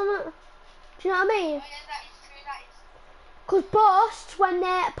burst or something. Do you know what I mean? Oh, yeah, that is true, that is. Because bursts, when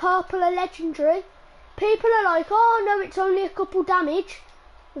they're purple or legendary, people are like, oh no, it's only a couple damage.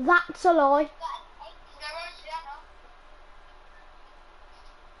 That's a lie.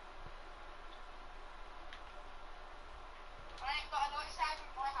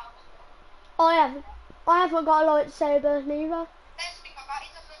 I haven't got a lightsaber neither.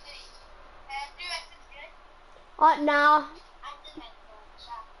 Nah.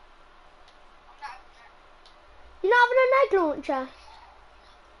 You're not having an egg launcher?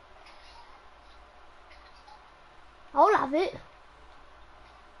 I'll have it.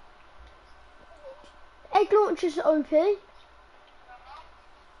 Egg launcher's OP.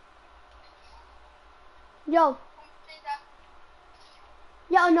 Yo.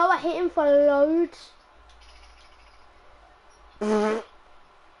 Yeah, I know, I hit him for loads.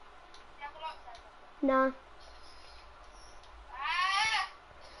 Nah.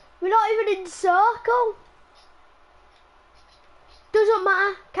 We're not even in circle. Doesn't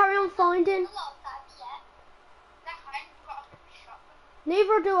matter, carry on finding.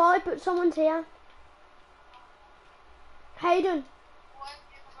 Neither do I, but someone's here. Hayden.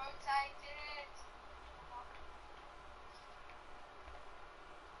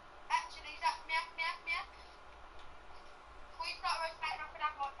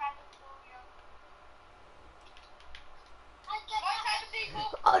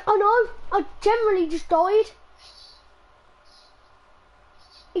 I know, I generally just died.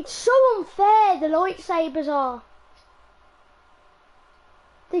 It's so unfair, the lightsabers are.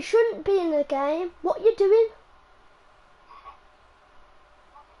 They shouldn't be in the game. What are you doing?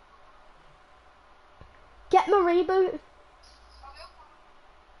 Get my reboot.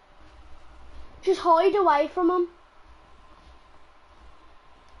 Just hide away from them.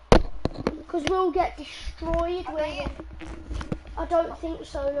 Because we'll get destroyed with them. I don't think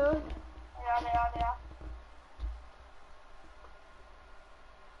so, no. Yeah, they are, they are.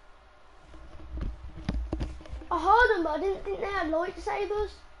 I heard them, but I didn't think they had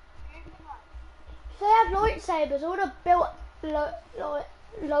lightsabers. If they had lightsabers, I would have built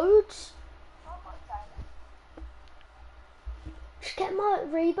loads. Just get my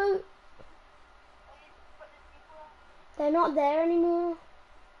reboot. They're not there anymore.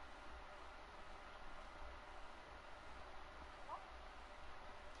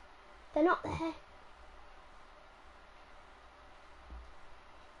 They're not there.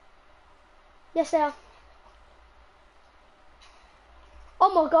 Yes, they are.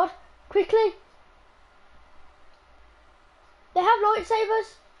 Oh my god, quickly. They have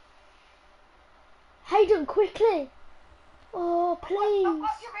lightsabers. Hayden, quickly. Oh, please. I've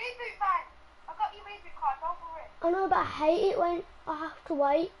got your reboot, man. I've got your reboot card, don't worry. I know, but I hate it when I have to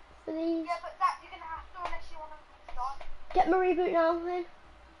wait for these. Yeah, but Zach, you're going to have to unless you want to start. Get my reboot now, then.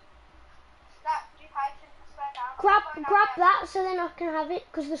 Zach, do patience, swear down. Grab that so then I can have it,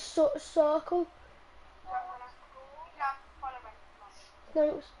 because the circle. Yeah, follow me.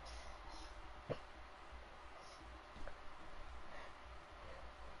 Thanks.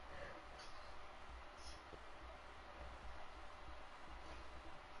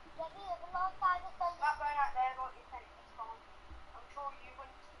 Not going out there, what you think, it's fine. I'm sure you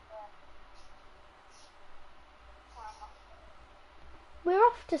wouldn't see there. We're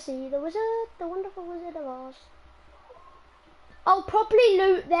off to see the wizard, the wonderful Wizard of Oz. I'll probably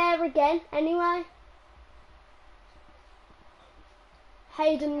loot there again anyway.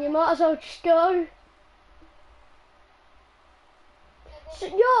 Hayden, you might as well just go. So,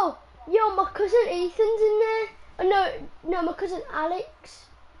 yo, my cousin Ethan's in there. Oh, no, my cousin Alex.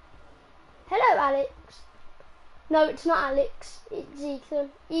 Hello, Alex. No, it's not Alex. It's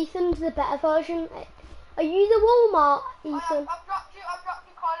Ethan. Ethan's the better version. Are you the Walmart, Ethan? I've dropped you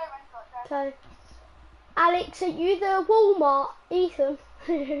collar and got there. Okay. Alex, are you the Walmart, Ethan?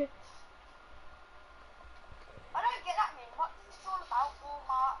 I don't get that meme. What's this all about,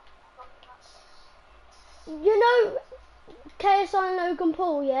 Walmart? You know KSI and Logan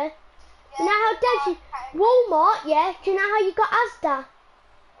Paul, yeah? Yeah, You know how dead you... Walmart, yeah? Do you know how you got Asda?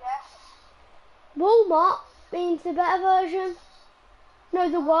 Yeah. Walmart means the better version. No,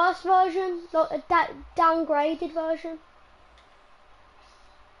 the worst version. Like a downgraded version.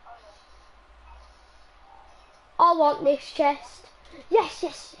 I want this chest. Yes,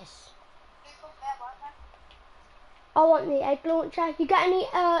 yes, yes. I want the egg launcher. You got any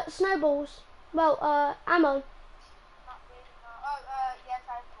snowballs? Well, ammo. Not really, no. Oh, yes,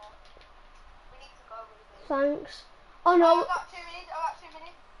 I have more. We need to go really good. Thanks. Oh no. I've got 2 minutes.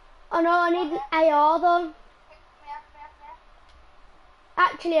 Oh no, I need an AR though.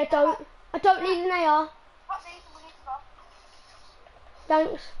 Actually, I don't. I don't need an AR. What's these? We need to go.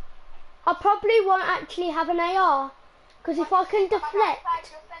 Thanks. I probably won't actually have an AR, because if I can deflect.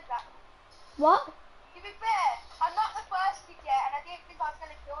 What? To be fair, I'm not the first kid yet, and I didn't think I was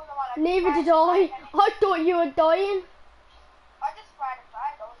going to kill them while I Neither did I. I thought you were dying. I just tried to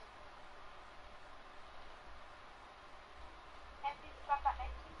try those. Empty the truck at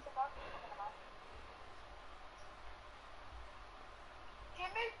next week, so don't do it. Do you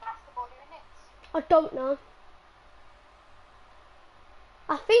move faster or doing this? I don't know.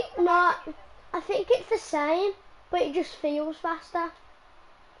 I think it's the same, but it just feels faster. Yeah,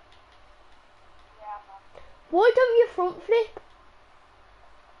 I know. Why don't you front flip?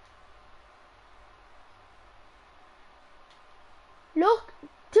 Look,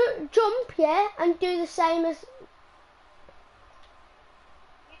 jump, yeah, and do the same as...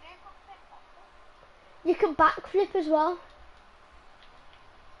 You do something faster? You can backflip as well.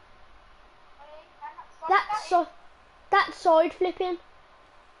 That's side flipping.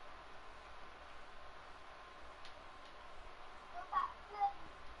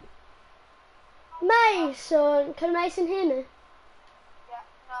 Mason, can Mason hear me? Yeah,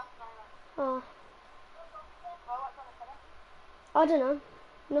 no. Oh, Well, what's on the phone? I don't know.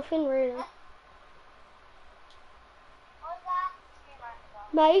 Nothing really.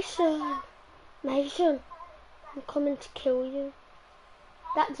 Mason, I'm coming to kill you.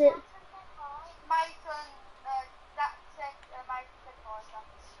 That's it. Mason, that said, Mason said Martha.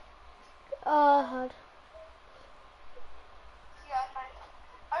 I heard. Yeah, Mason.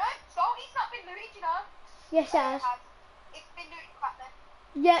 Alright, Salty's not been looted, you know? Yes, it has. It's been looted quite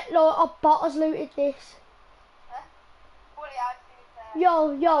then. Yeah, like a bot has looted this. All it has to do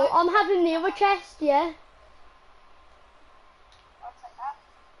is, Yo, I'm having the other chest, yeah? I'll take that.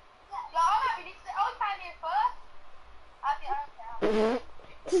 Yeah, I'm having it. I'll find it first. I'll be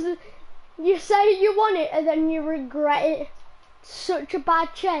okay. You say you want it and then you regret it. Such a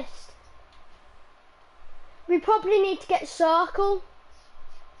bad chest. We probably need to get circle.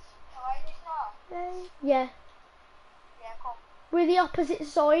 Alright, it's not. Yeah. Yeah, come. We're the opposite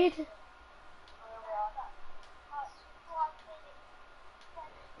side.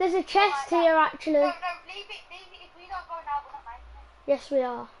 There's a chest here actually. No, leave it. If we don't go now, we're not making it. Yes, we are.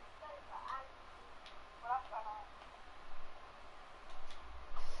 Well, that's alright.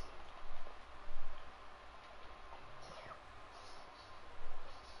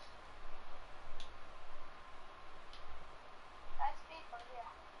 That's speedboat, yeah.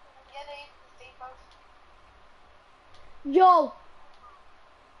 Yeah, there is the speedboat. Yo.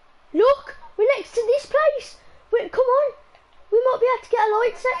 Look, we're next to this place. Wait, come on. We might be able to get a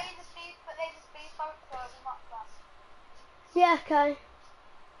light set. There's a speedboat, so we might class. Yeah, okay.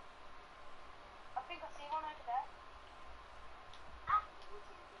 I think I see one over there.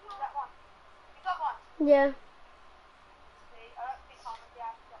 Is that one? You got one? Yeah. See, I don't think I'm gonna be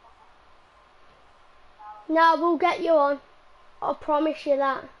able to get one. No, we'll get you on. I'll promise you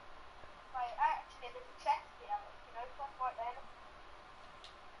that. Wait, actually, there's a chest here. You know, one right there.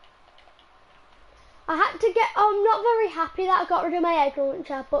 I had to get. I'm not very happy that I got rid of my egg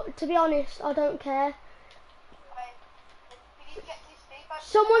launcher, but to be honest, I don't care. Wait, we need to get to this speedboat.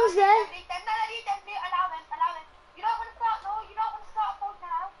 Someone's there. Allow them. You don't want to start, no, you don't want to start a boat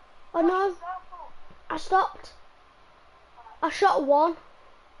now. I know. I stopped. I shot one.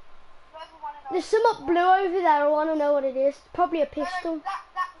 There's some up blue over there. I want to know what it is. Probably a pistol. No,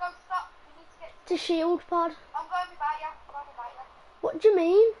 stop. We need to get. It's a shield pod. I'm going to bite you. What do you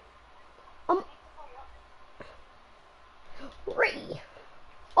mean? I need to pull you up. Re.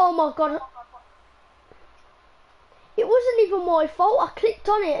 Oh my god. It wasn't even my fault. I clicked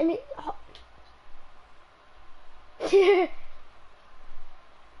on it and it. I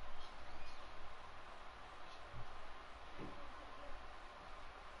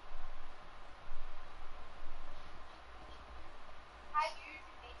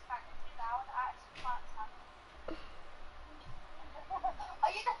usually need to back this down. I actually can't stand it.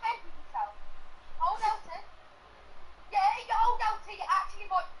 Are you defending yourself? Hold out it. Yeah, you hold out it. You actually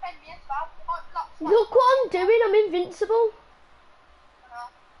might defend me as well. You might block me. Look what I'm doing. I'm invincible.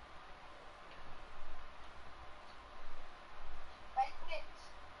 Ready for this?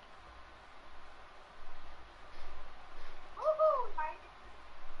 Woohoo, mate.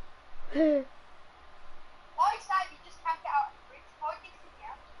 I say we just can't get out of the bridge. Why did you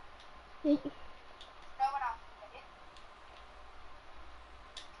here? No one else can get it.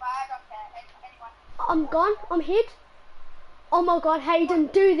 But I don't care. Anyone. I'm gone. I'm hid. Oh my god, Hayden,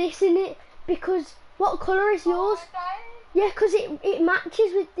 do this in it because what colour is yours? Yeah, because it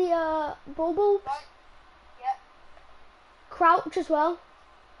matches with the bubbles. Right. Yep. Crouch as well.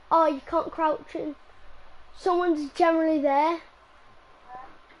 Oh, you can't crouch in. Someone's generally there.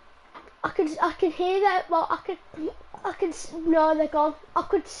 I can hear that. Well, no, they're gone. I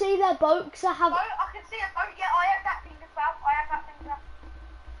could see their boat because I have. Oh, I can see a boat. Yeah, I have that thing as well.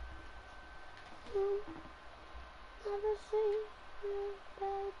 Never seen you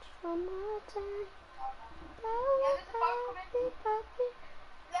birds from my time. Yeah, there's a boat coming.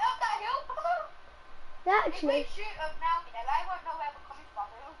 They're up that hill. Yeah, If actually. we shoot them now, they won't know where we're coming from.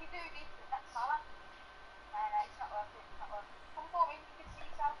 We'll be doing this and that's all. No, it's not working. Come forward, you can see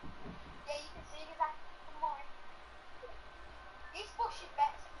yourself. Yeah, you can see yourself. Come forward. This bush is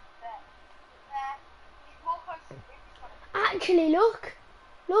better there. He's more close to the bridge. Actually, look.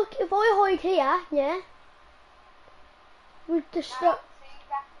 Look, if I hide here, yeah. With the stuff. See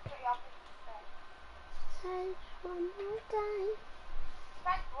exactly pretty obvious there. One more time.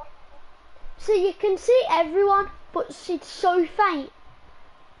 Thank God. So you can see everyone, but it's so faint.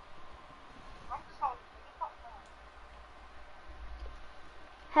 I'm just holding the top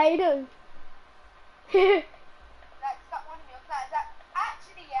there. Hayden. That's got one of the other. Is that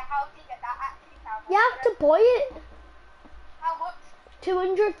actually, yeah, how do you get that? Actually, how much? You have to buy it. How much?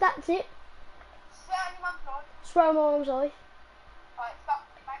 200, that's it. Swear on your mum's life. Swear on my mum's life. Alright, stop.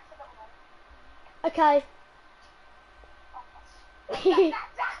 It makes a little noise. Okay. Oh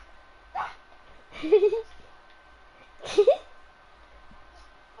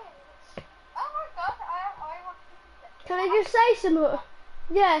my god, I want to. Can I just say something?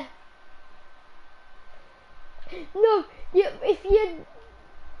 Yeah. No, if you.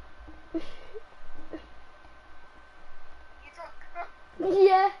 You drunk?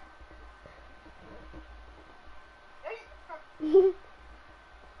 Yeah.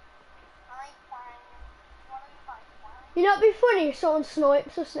 You know, it'd be funny if someone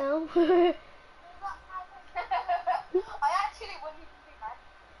snipes us now. I actually wouldn't even be mad.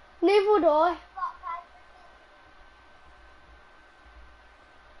 Neither would I.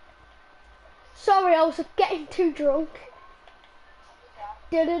 Sorry, I was getting too drunk.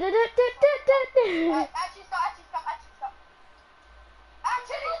 Right, actually stop.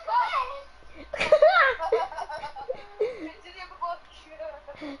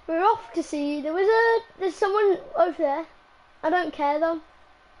 We're off to see. There's someone over there. I don't care though.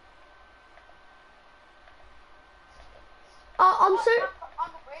 I'm so On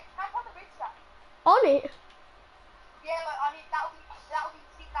the bridge. Camp on the bridge, Zach. on it. Yeah, like on it. That'll be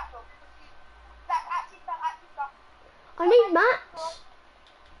sick, that though. Zach, actually stop. I need mats.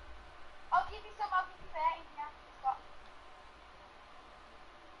 I'll give you some. I'll give you there. Yeah, stop.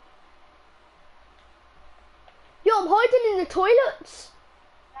 Yo, I'm hiding in the toilets.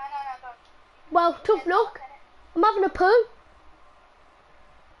 No, don't. Well, tough luck. I'm having a poo. Oh,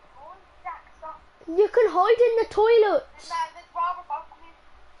 Zach, stop. You can hide in the toilets. There's rather both of me.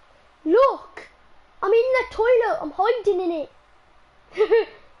 Look, I'm in the toilet. I'm hiding in it.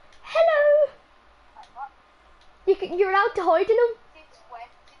 Hello. Like what? You're allowed to hide in them. It's wet.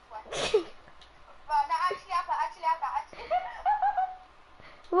 But no, actually have that.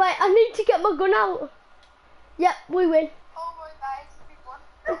 Right, I need to get my gun out. Yep, we win. Oh my god, it's a big one.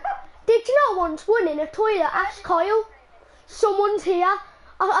 Did you know I once won in a toilet? Ask Kyle. Someone's here.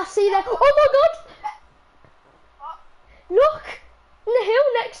 I see them. Oh my god! What? Look! In the hill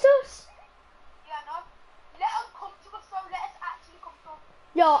next to us. Yeah, no. Let them come to us, though. Let us actually come to us.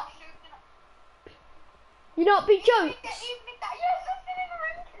 Yeah. You not be jokes. Even if that, yes, I'm still in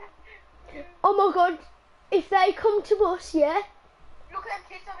the ring. Oh my god. If they come to us, yeah. Look at them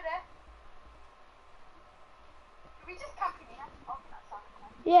kids over there. Are we just camping here? Oh, that sounds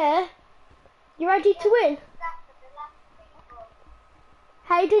nice. Yeah. You ready to win?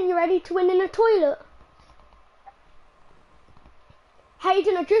 Hayden, you ready to win in a toilet?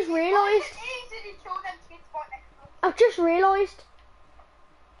 Hayden, I just realised. I've just realised.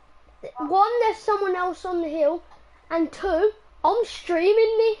 One, there's someone else on the hill, and two, I'm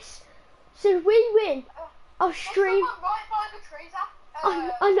streaming this. So if we win, I'll stream. Right behind the trees,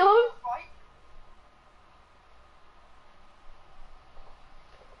 I know. Right.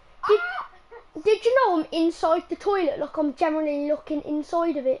 Did you know I'm inside the toilet? Like I'm generally looking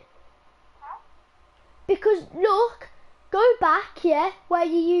inside of it. Huh? Because look, go back, yeah, where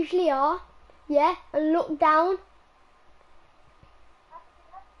you usually are, yeah, and look down.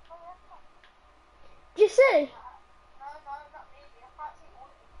 Do you see? No, not really. I can't see all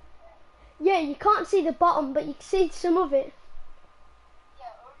of it. Yeah, you can't see the bottom, but you can see some of it. Yeah,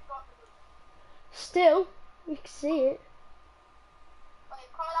 I only got the Still, you can see it. But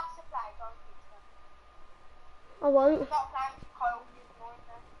if Kyle has to play, don't teach them. I won't. Not playing with Kyle, he's annoying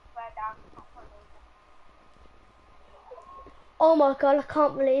them. Swear down, he's not playing with them. Oh my god, I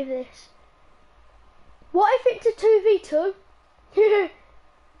can't believe this. What if it's a 2v2?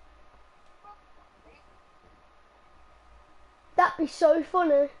 That'd be so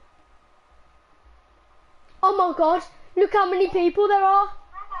funny. Oh my god, look how many people there are.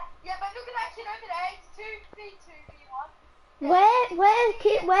 Yeah, but look at that kid over there. It's 2v1. Where,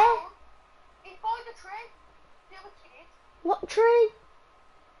 kid, where? He's by the tree. The other kid. What tree?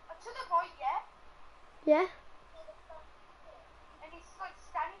 To the right, yeah. Yeah. And he's like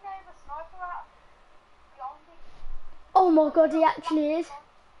standing there with a sniper out beyond him. Oh my god, he actually is.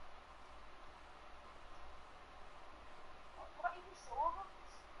 What if he saw us?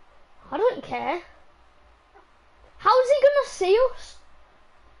 I don't care. How's he gonna see us?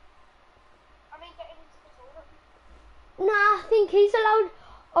 I mean, getting into the toilet. Nah, I think he's allowed.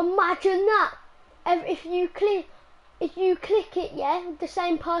 Imagine that. If you click it, yeah, the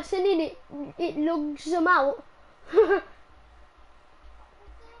same person in it, it lugs them out.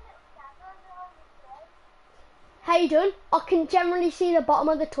 Hayden, I can generally see the bottom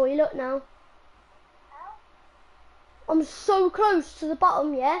of the toilet now. I'm so close to the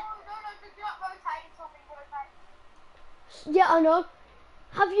bottom, yeah? Oh, no, do not rotate something, rotate. Yeah, I know.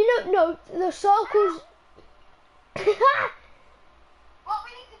 Have you no, the circles... What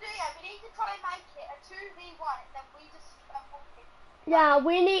we need to do, yeah, we need to try and make it a 2v1 and then we just book it. Yeah,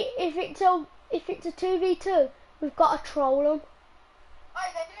 we need, if it's a 2v2, we've got to troll them. Oh,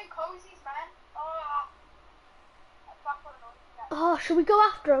 they're doing cozies, man. Oh. That's back on another thing. Oh, should we go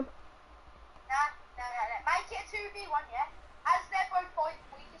after them? Nah. Make it a 2v1, yeah? As they're both fighting,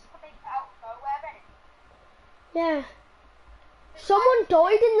 we just come in out of nowhere, then. Yeah. Someone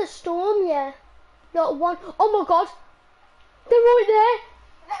died in the storm, yeah. Not one. Oh my god. They're right there.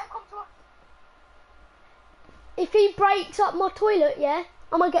 Let them come to us. If he breaks up my toilet, yeah,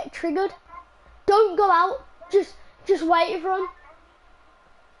 I'm gonna get triggered. Don't go out. Just wait for him.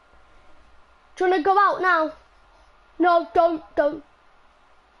 Do you wanna go out now? No, don't. Oh no, we're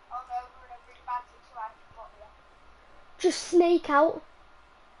in a really bad Just sneak out.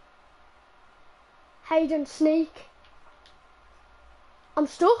 Hayden, sneak. I'm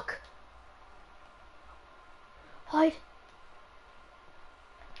stuck. Hide.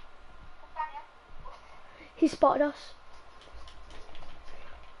 He spotted us.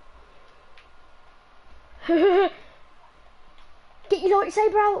 Get your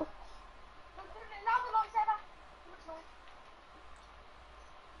lightsaber out.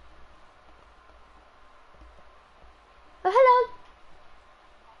 Oh, hello.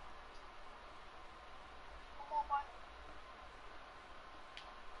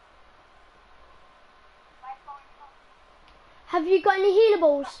 Have you got any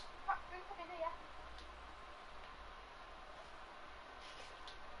healables?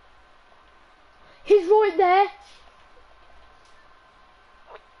 He's right there.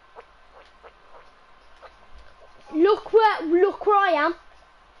 Look where I am.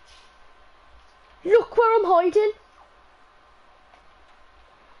 Look where I'm hiding.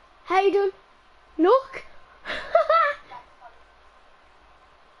 Hayden, look.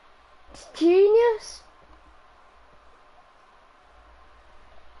 It's genius.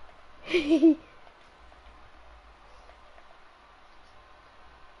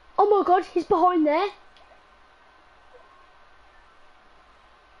 Oh my god, he's behind there.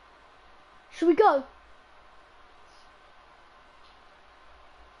 Should we go?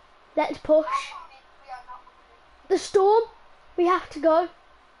 Let's push. The storm, we have to go.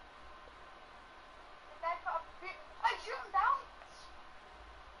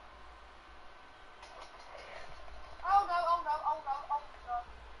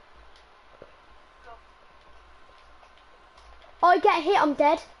 I get hit, I'm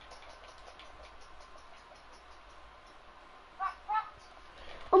dead.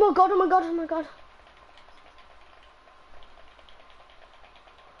 Oh my god, oh my god, oh my god.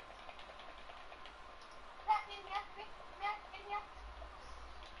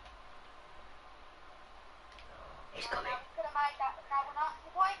 He's coming.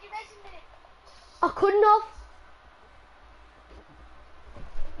 I couldn't have.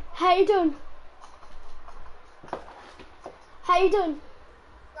 Hayden. Hayden.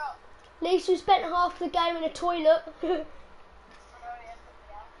 At least we spent half the game in a toilet.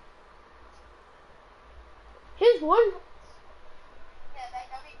 Here's one.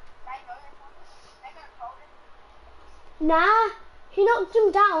 Nah, he knocked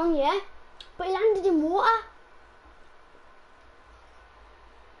him down, yeah, but he landed in water.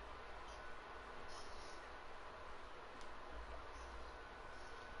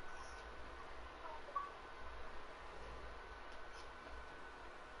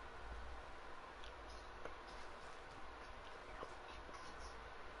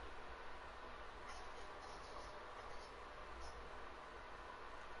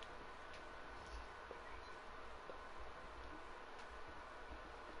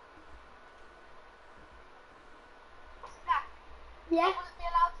 Yeah. Wouldn't be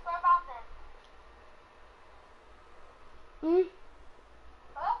allowed to go around then.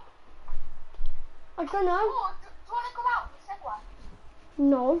 Huh? I don't know. Oh, do you want to go out with the Segway?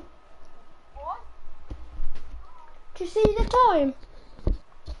 No. Why? Do you see the time?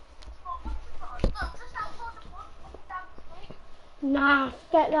 Oh, what's the time? No, just outside the front, walking down the street. Nah,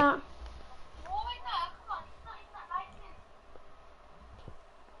 get that. Oh, wait, no, come on, it's not even that late, is it?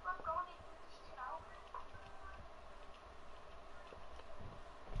 I'm going in for this, you know.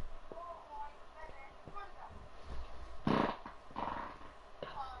 Oh, my goodness. What is that?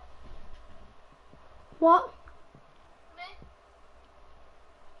 What? Come in.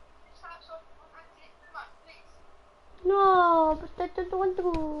 Just outside the front, that's it. Come on, please. No, but I don't want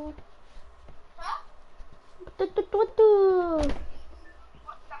to. Huh? But I don't want to.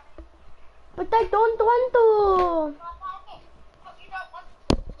 What's that mean? But I don't want to. What, you don't want to?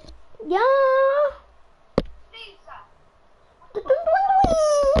 Yeah. Please, sir. I don't want to.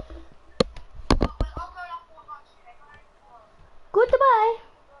 Oh, well, I'll go off one lunch today. Goodbye.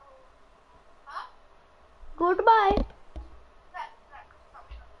 Huh? Goodbye. Zack, stop.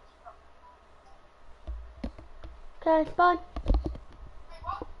 Okay, bye. Wait,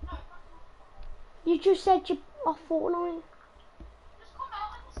 what? No, not You just said you're off Fortnite. just come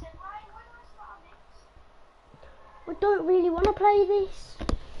out and say, why do I start on this? I don't really want to play this.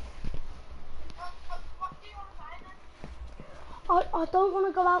 What do you want to play then? I don't want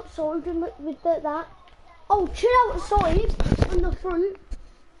to go outside with that. Oh, chill outside on the front.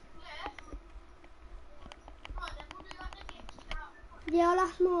 Yeah. Right then, we'll do that next. Yeah,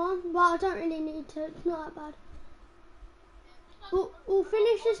 that's more. But I don't really need to. It's not that bad. We'll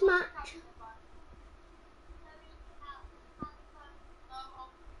finish this match.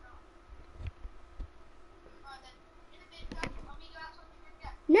 Right then, in a bit.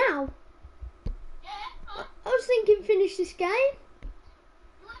 thinking finish this game.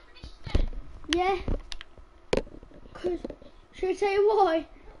 You want to finish the game? Yeah. Cause, should I tell you why?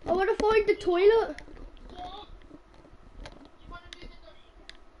 I want to find the toilet. Yeah. You want to do the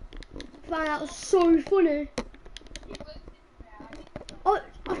doggy? Man, that was so funny.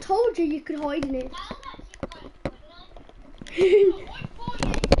 I told you you could hide in it.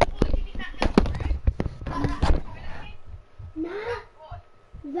 Nah,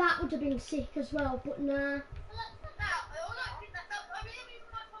 that would have been sick as well, but nah.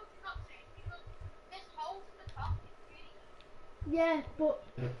 Yeah, but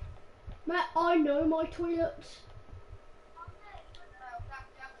Matt, I know my toilets.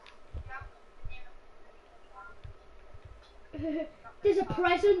 There's a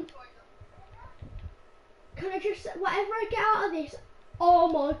present. Can I just, whatever I get out of this? Oh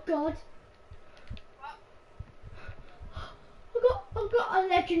my god. I've got a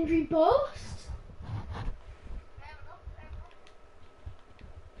legendary burst.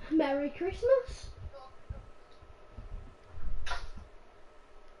 Merry Christmas.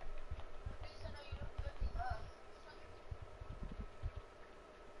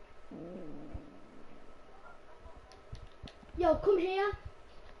 Yo, come here.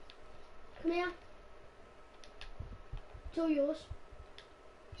 Come here. It's all yours.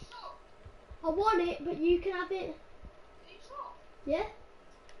 I want it, but you can have it. Yeah?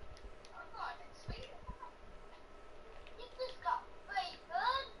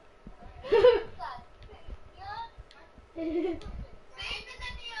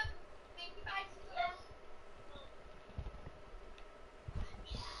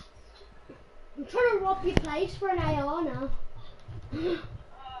 I'm trying to rob your place for an AR now.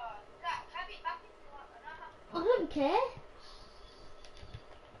 I don't care.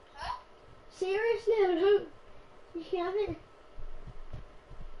 Seriously, I don't. You can have it.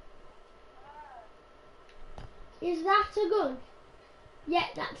 Is that a gun? Yeah,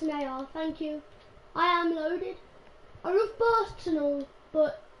 that's an AR, thank you. I am loaded. I love bursts and all,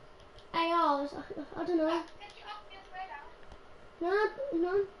 but ARs, I don't know. No,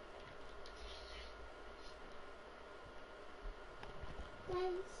 no.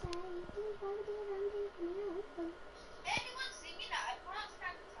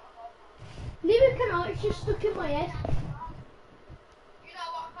 Neither can I, it's just stuck in my head. You know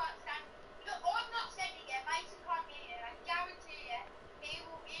what, I can't stand. Look, I'm not sending it, Mason can't hear it. I guarantee you, he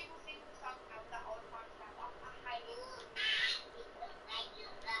will sing the song now that I can't stand. I hate it.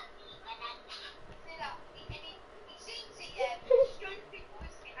 See that? He sings it, yeah, but he's trying to pick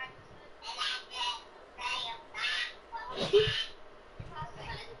voice in accent.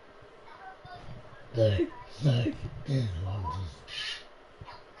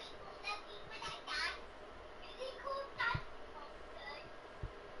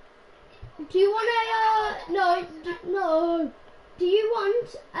 Do you want a, no, no. Do you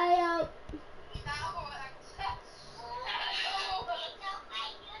want a,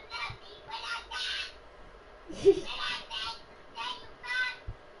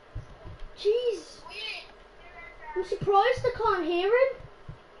 Jeez. I'm surprised I can't hear him.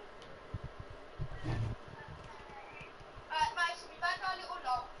 Mason, we've had our little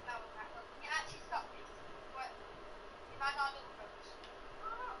laugh now. Can you actually stop this? We've had our little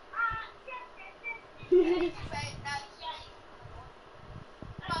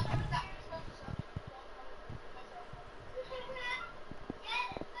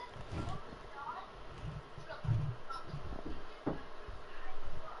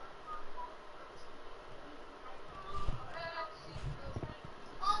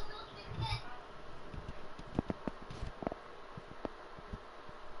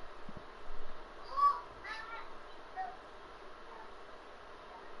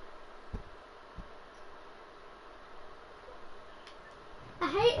I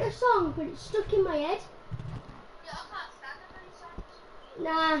hate the song, but it's stuck in my head. Yeah, I can't stand it.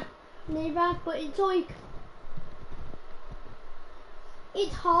 Nah, neither, but it's like,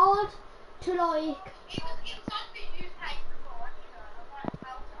 it's hard to like, It was on the newspaper before, you know. I'm like,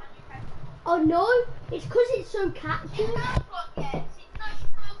 how was it on newspaper? oh no, it's because it's so catchy. It smells like, yeah, it smells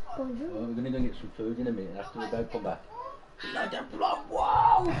like. Well, we're going to go and get some food in a minute after we both come back. Like that block,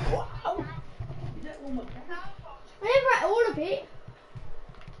 wow, wow. Is that one more? I never ate all of it.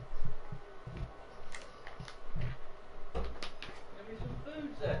 Give me some food,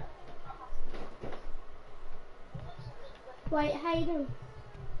 sir. Wait, Hayden.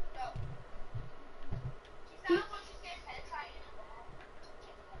 She sounds like she's getting penetrated.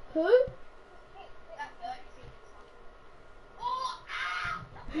 Who? That dirty thing. Oh, ah!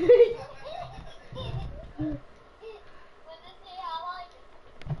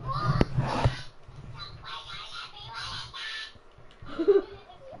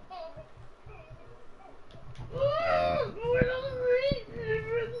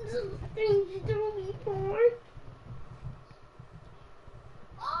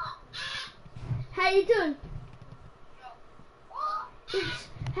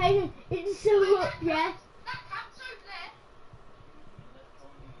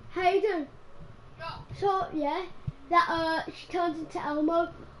 Hayden. Yeah. So yeah, that she turns into Elmo.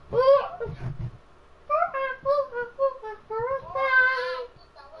 Elmo's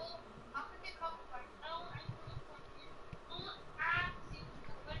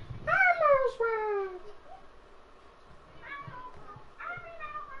world.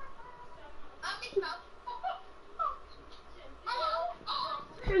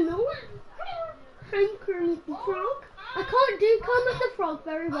 Hello. I'm Kermit the Frog. I can't do Kermit the Frog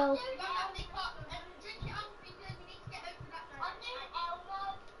very well.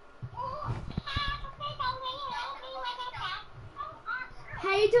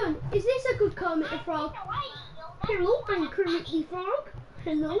 Hayden, is this a good Kermit the Frog? Hello, I'm Kermit the Frog.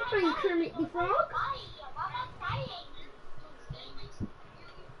 Hello, I'm Kermit the Frog.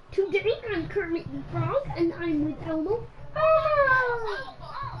 Today I'm Kermit the Frog and I'm with Elmo. Elmo!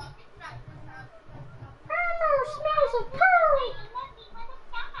 Elmo smells of pearl!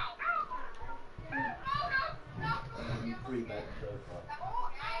 You free back so far.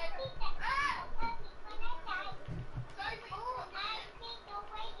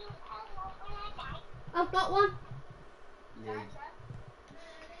 I've got one. Yeah.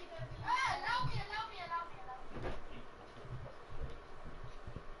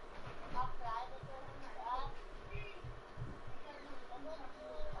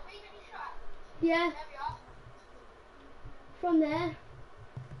 Yeah. From there.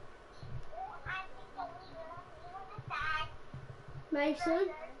 Mason.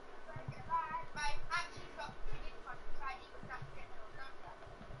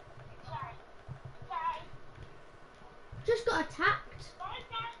 Just got attacked.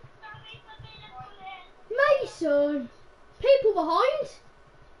 Mason. People behind.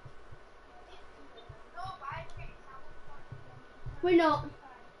 We're not.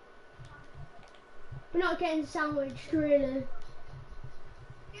 We're not getting sandwiched, really.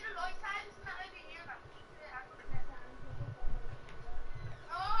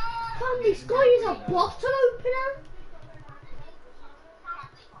 Fam, this guy is a bottle opener.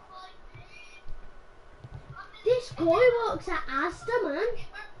 This guy works at Asda, man.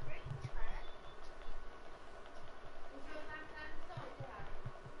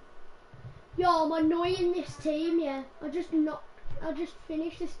 Yo, I'm annoying this team, yeah. I just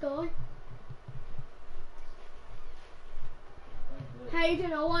finished this guy.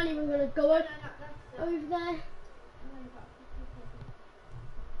 Hayden, I wasn't even gonna go over there.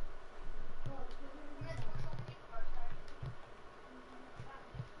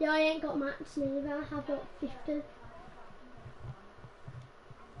 Yeah, I ain't got max neither. I've got 50.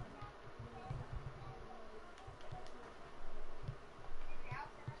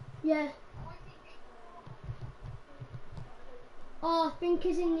 Yeah. Oh, I think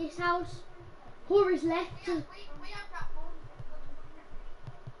he's in this house. Or he's left.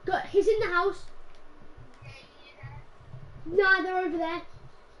 Good, he's in the house. Nah, they're over there.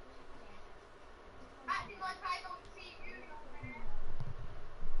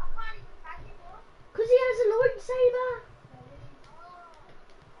 Because he has a lightsaber.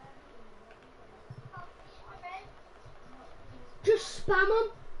 Just spam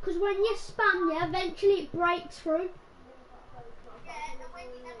him. Because when you spam, yeah, eventually it breaks through.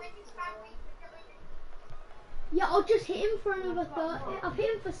 Yeah, I'll just hit him for another 30. I've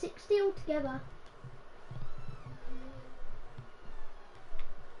hit him for 60 altogether.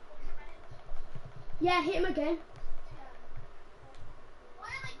 Yeah, hit him again.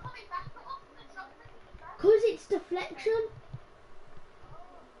 Because it's deflection.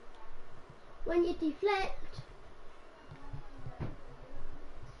 When you deflect.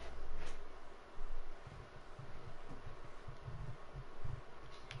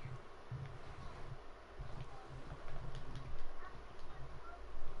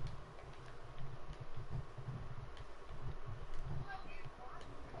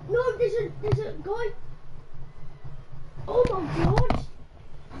 No, there's a guy. Oh my god.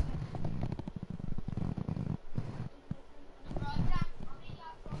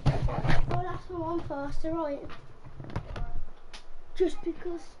 Oh, that's my one faster, right? Just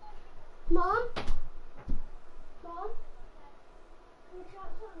because. Mom? Mom? Can you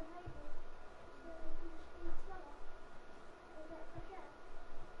shout something, Hayden?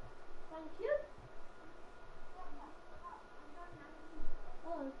 Thank you.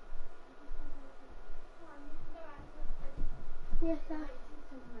 Oh. Yes, sir.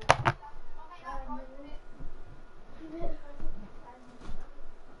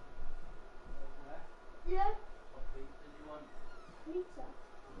 Yeah? What pizza do you want? Pizza.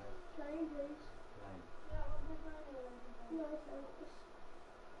 Yeah. Plain, please. Plain. No thanks.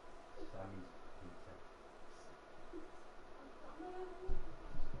 Sammy's pizza.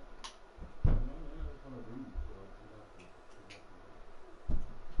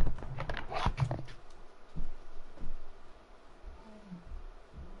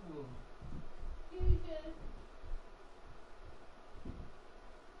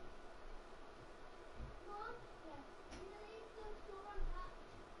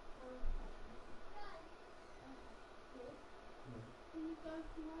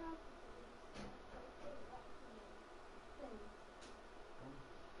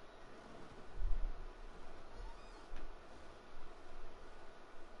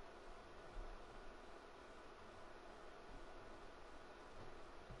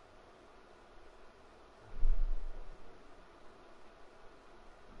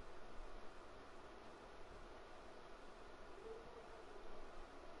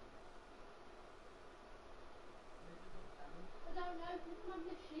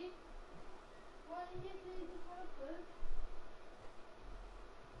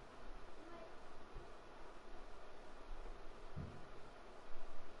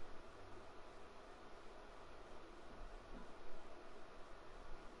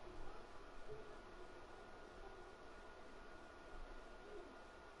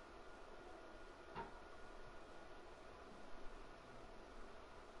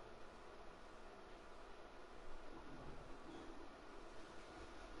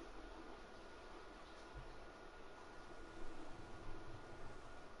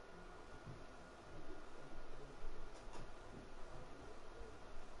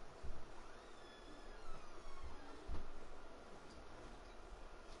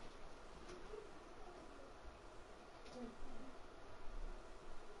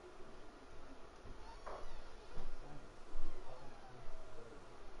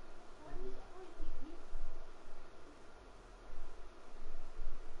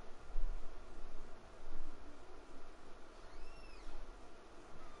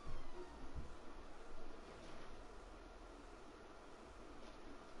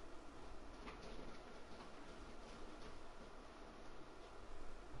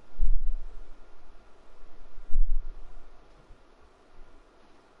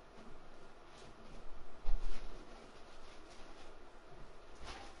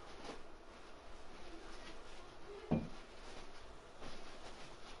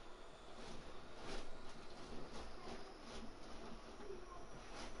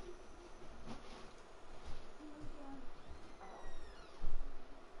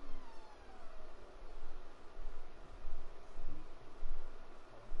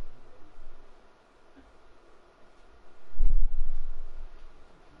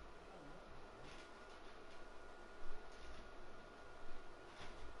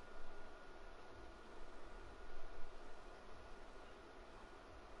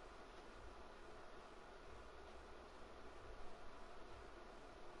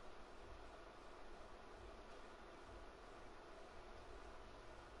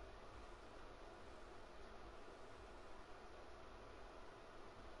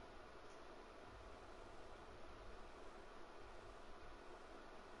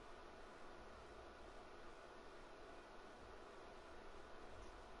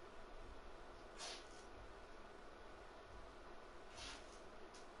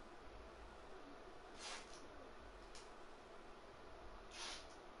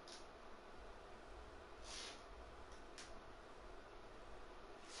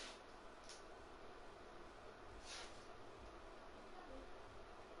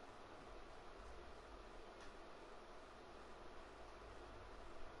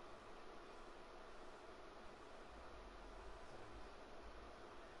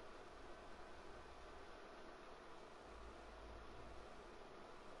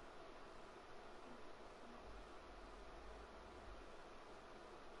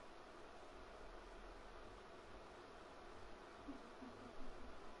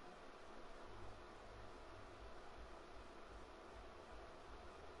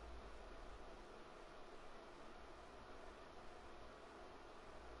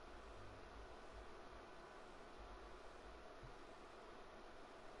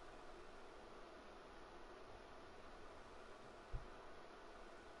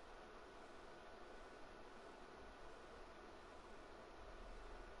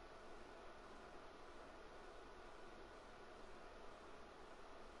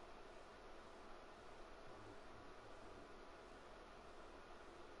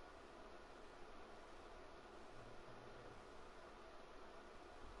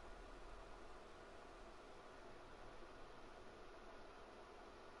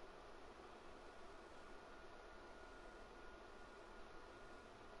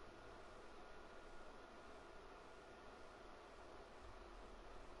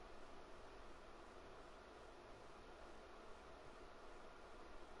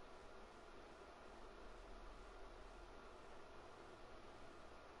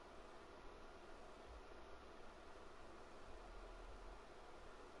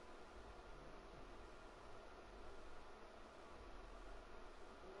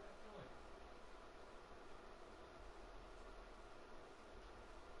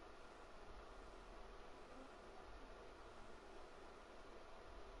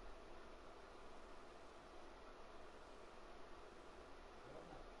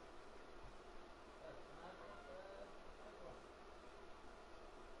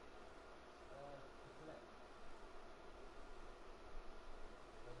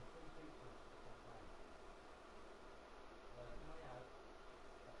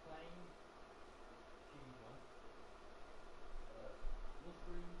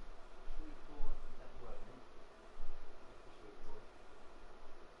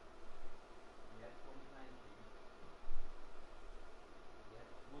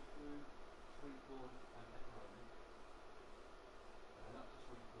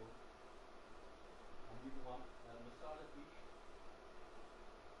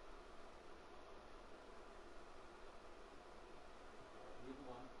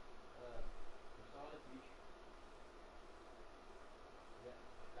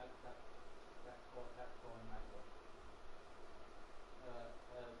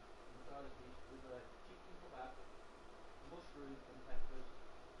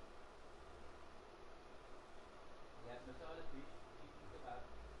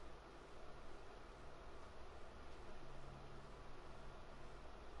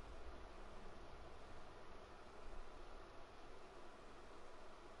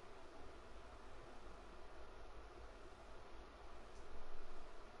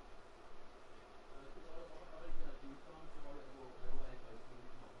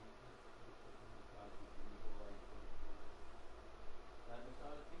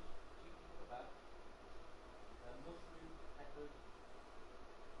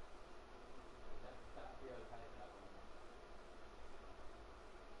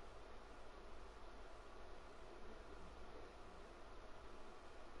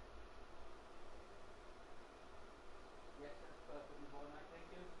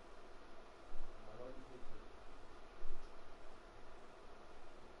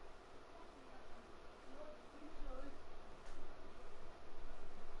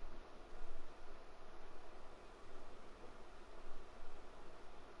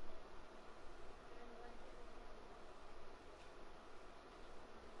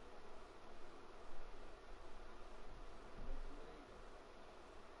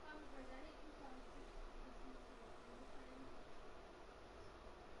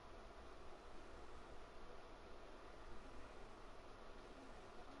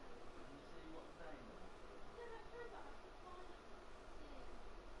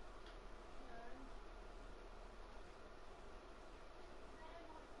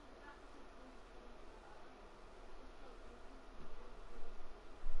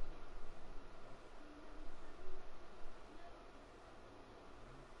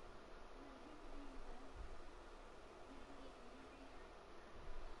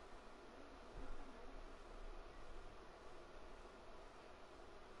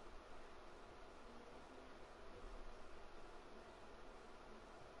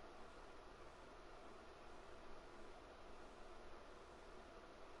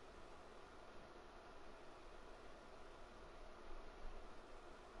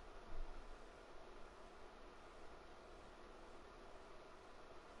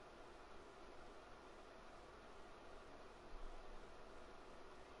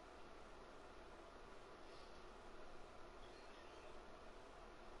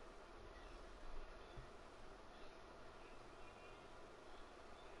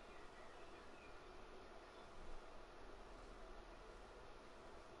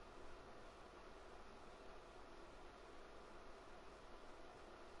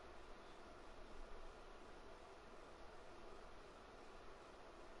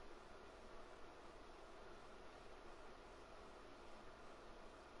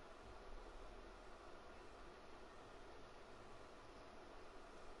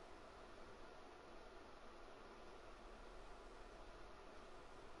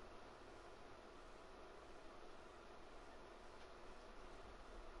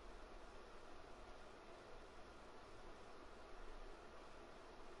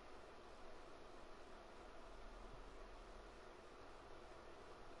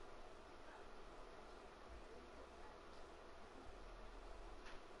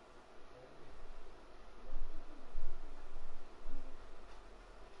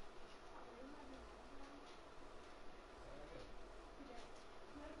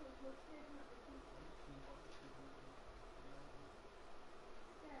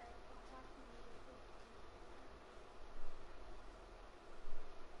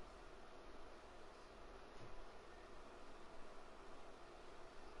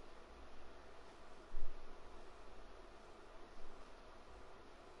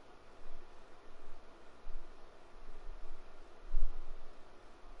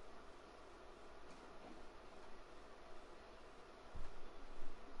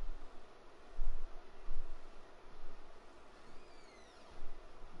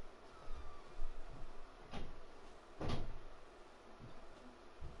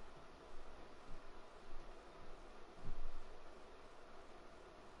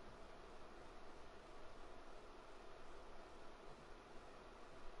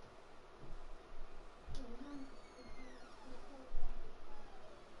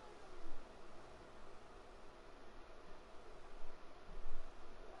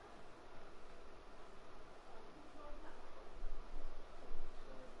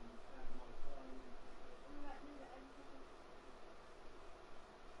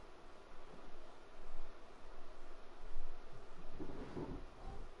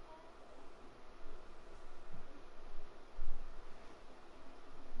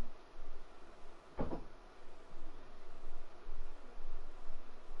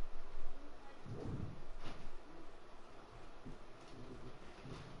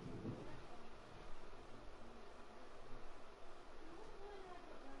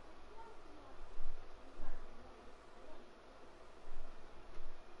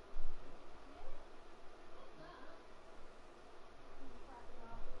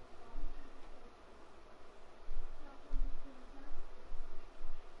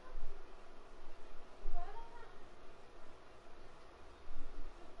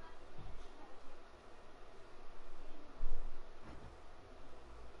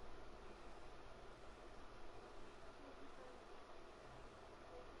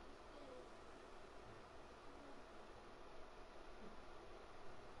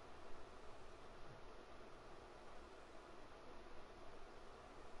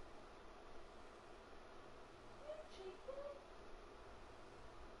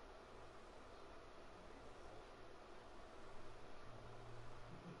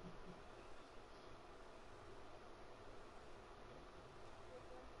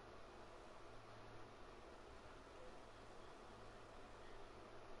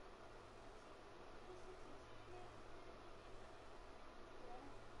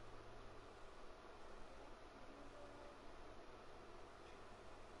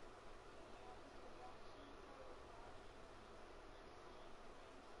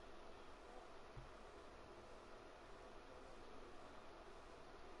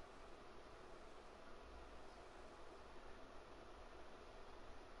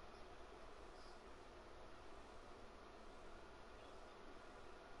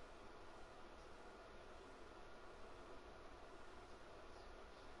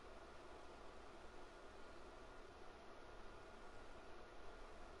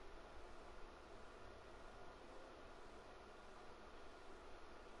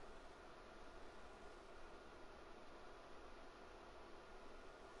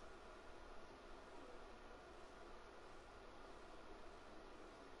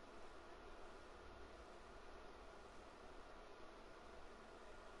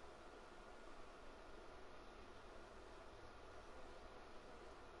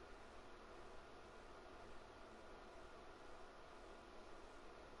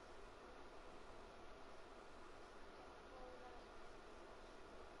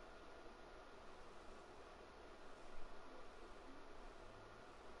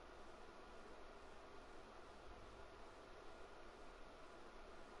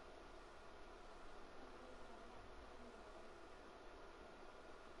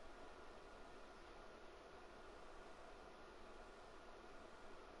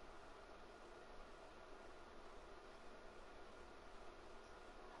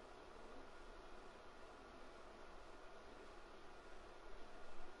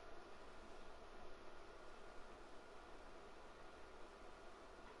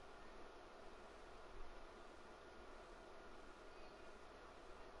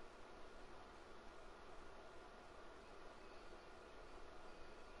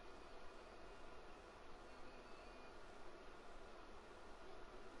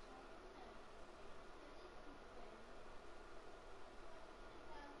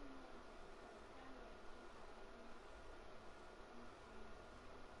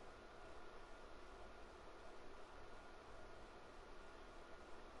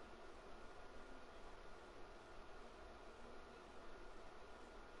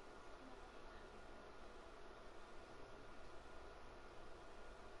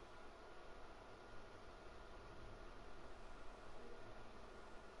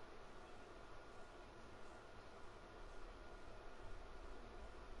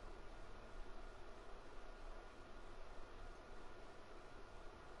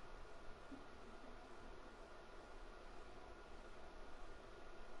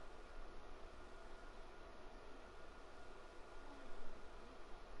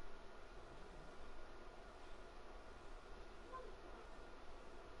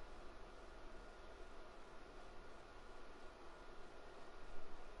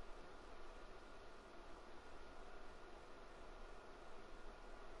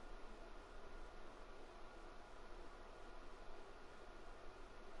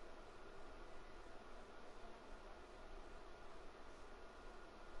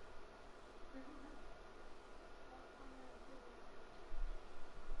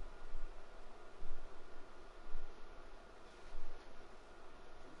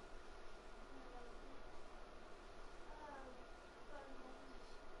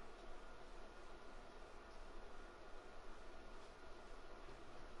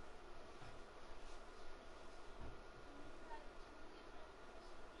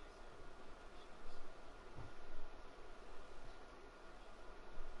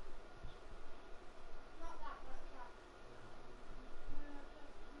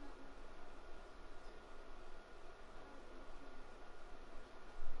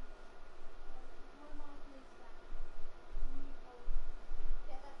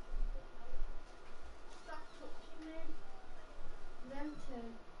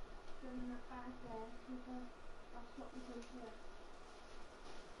 That's what we do here.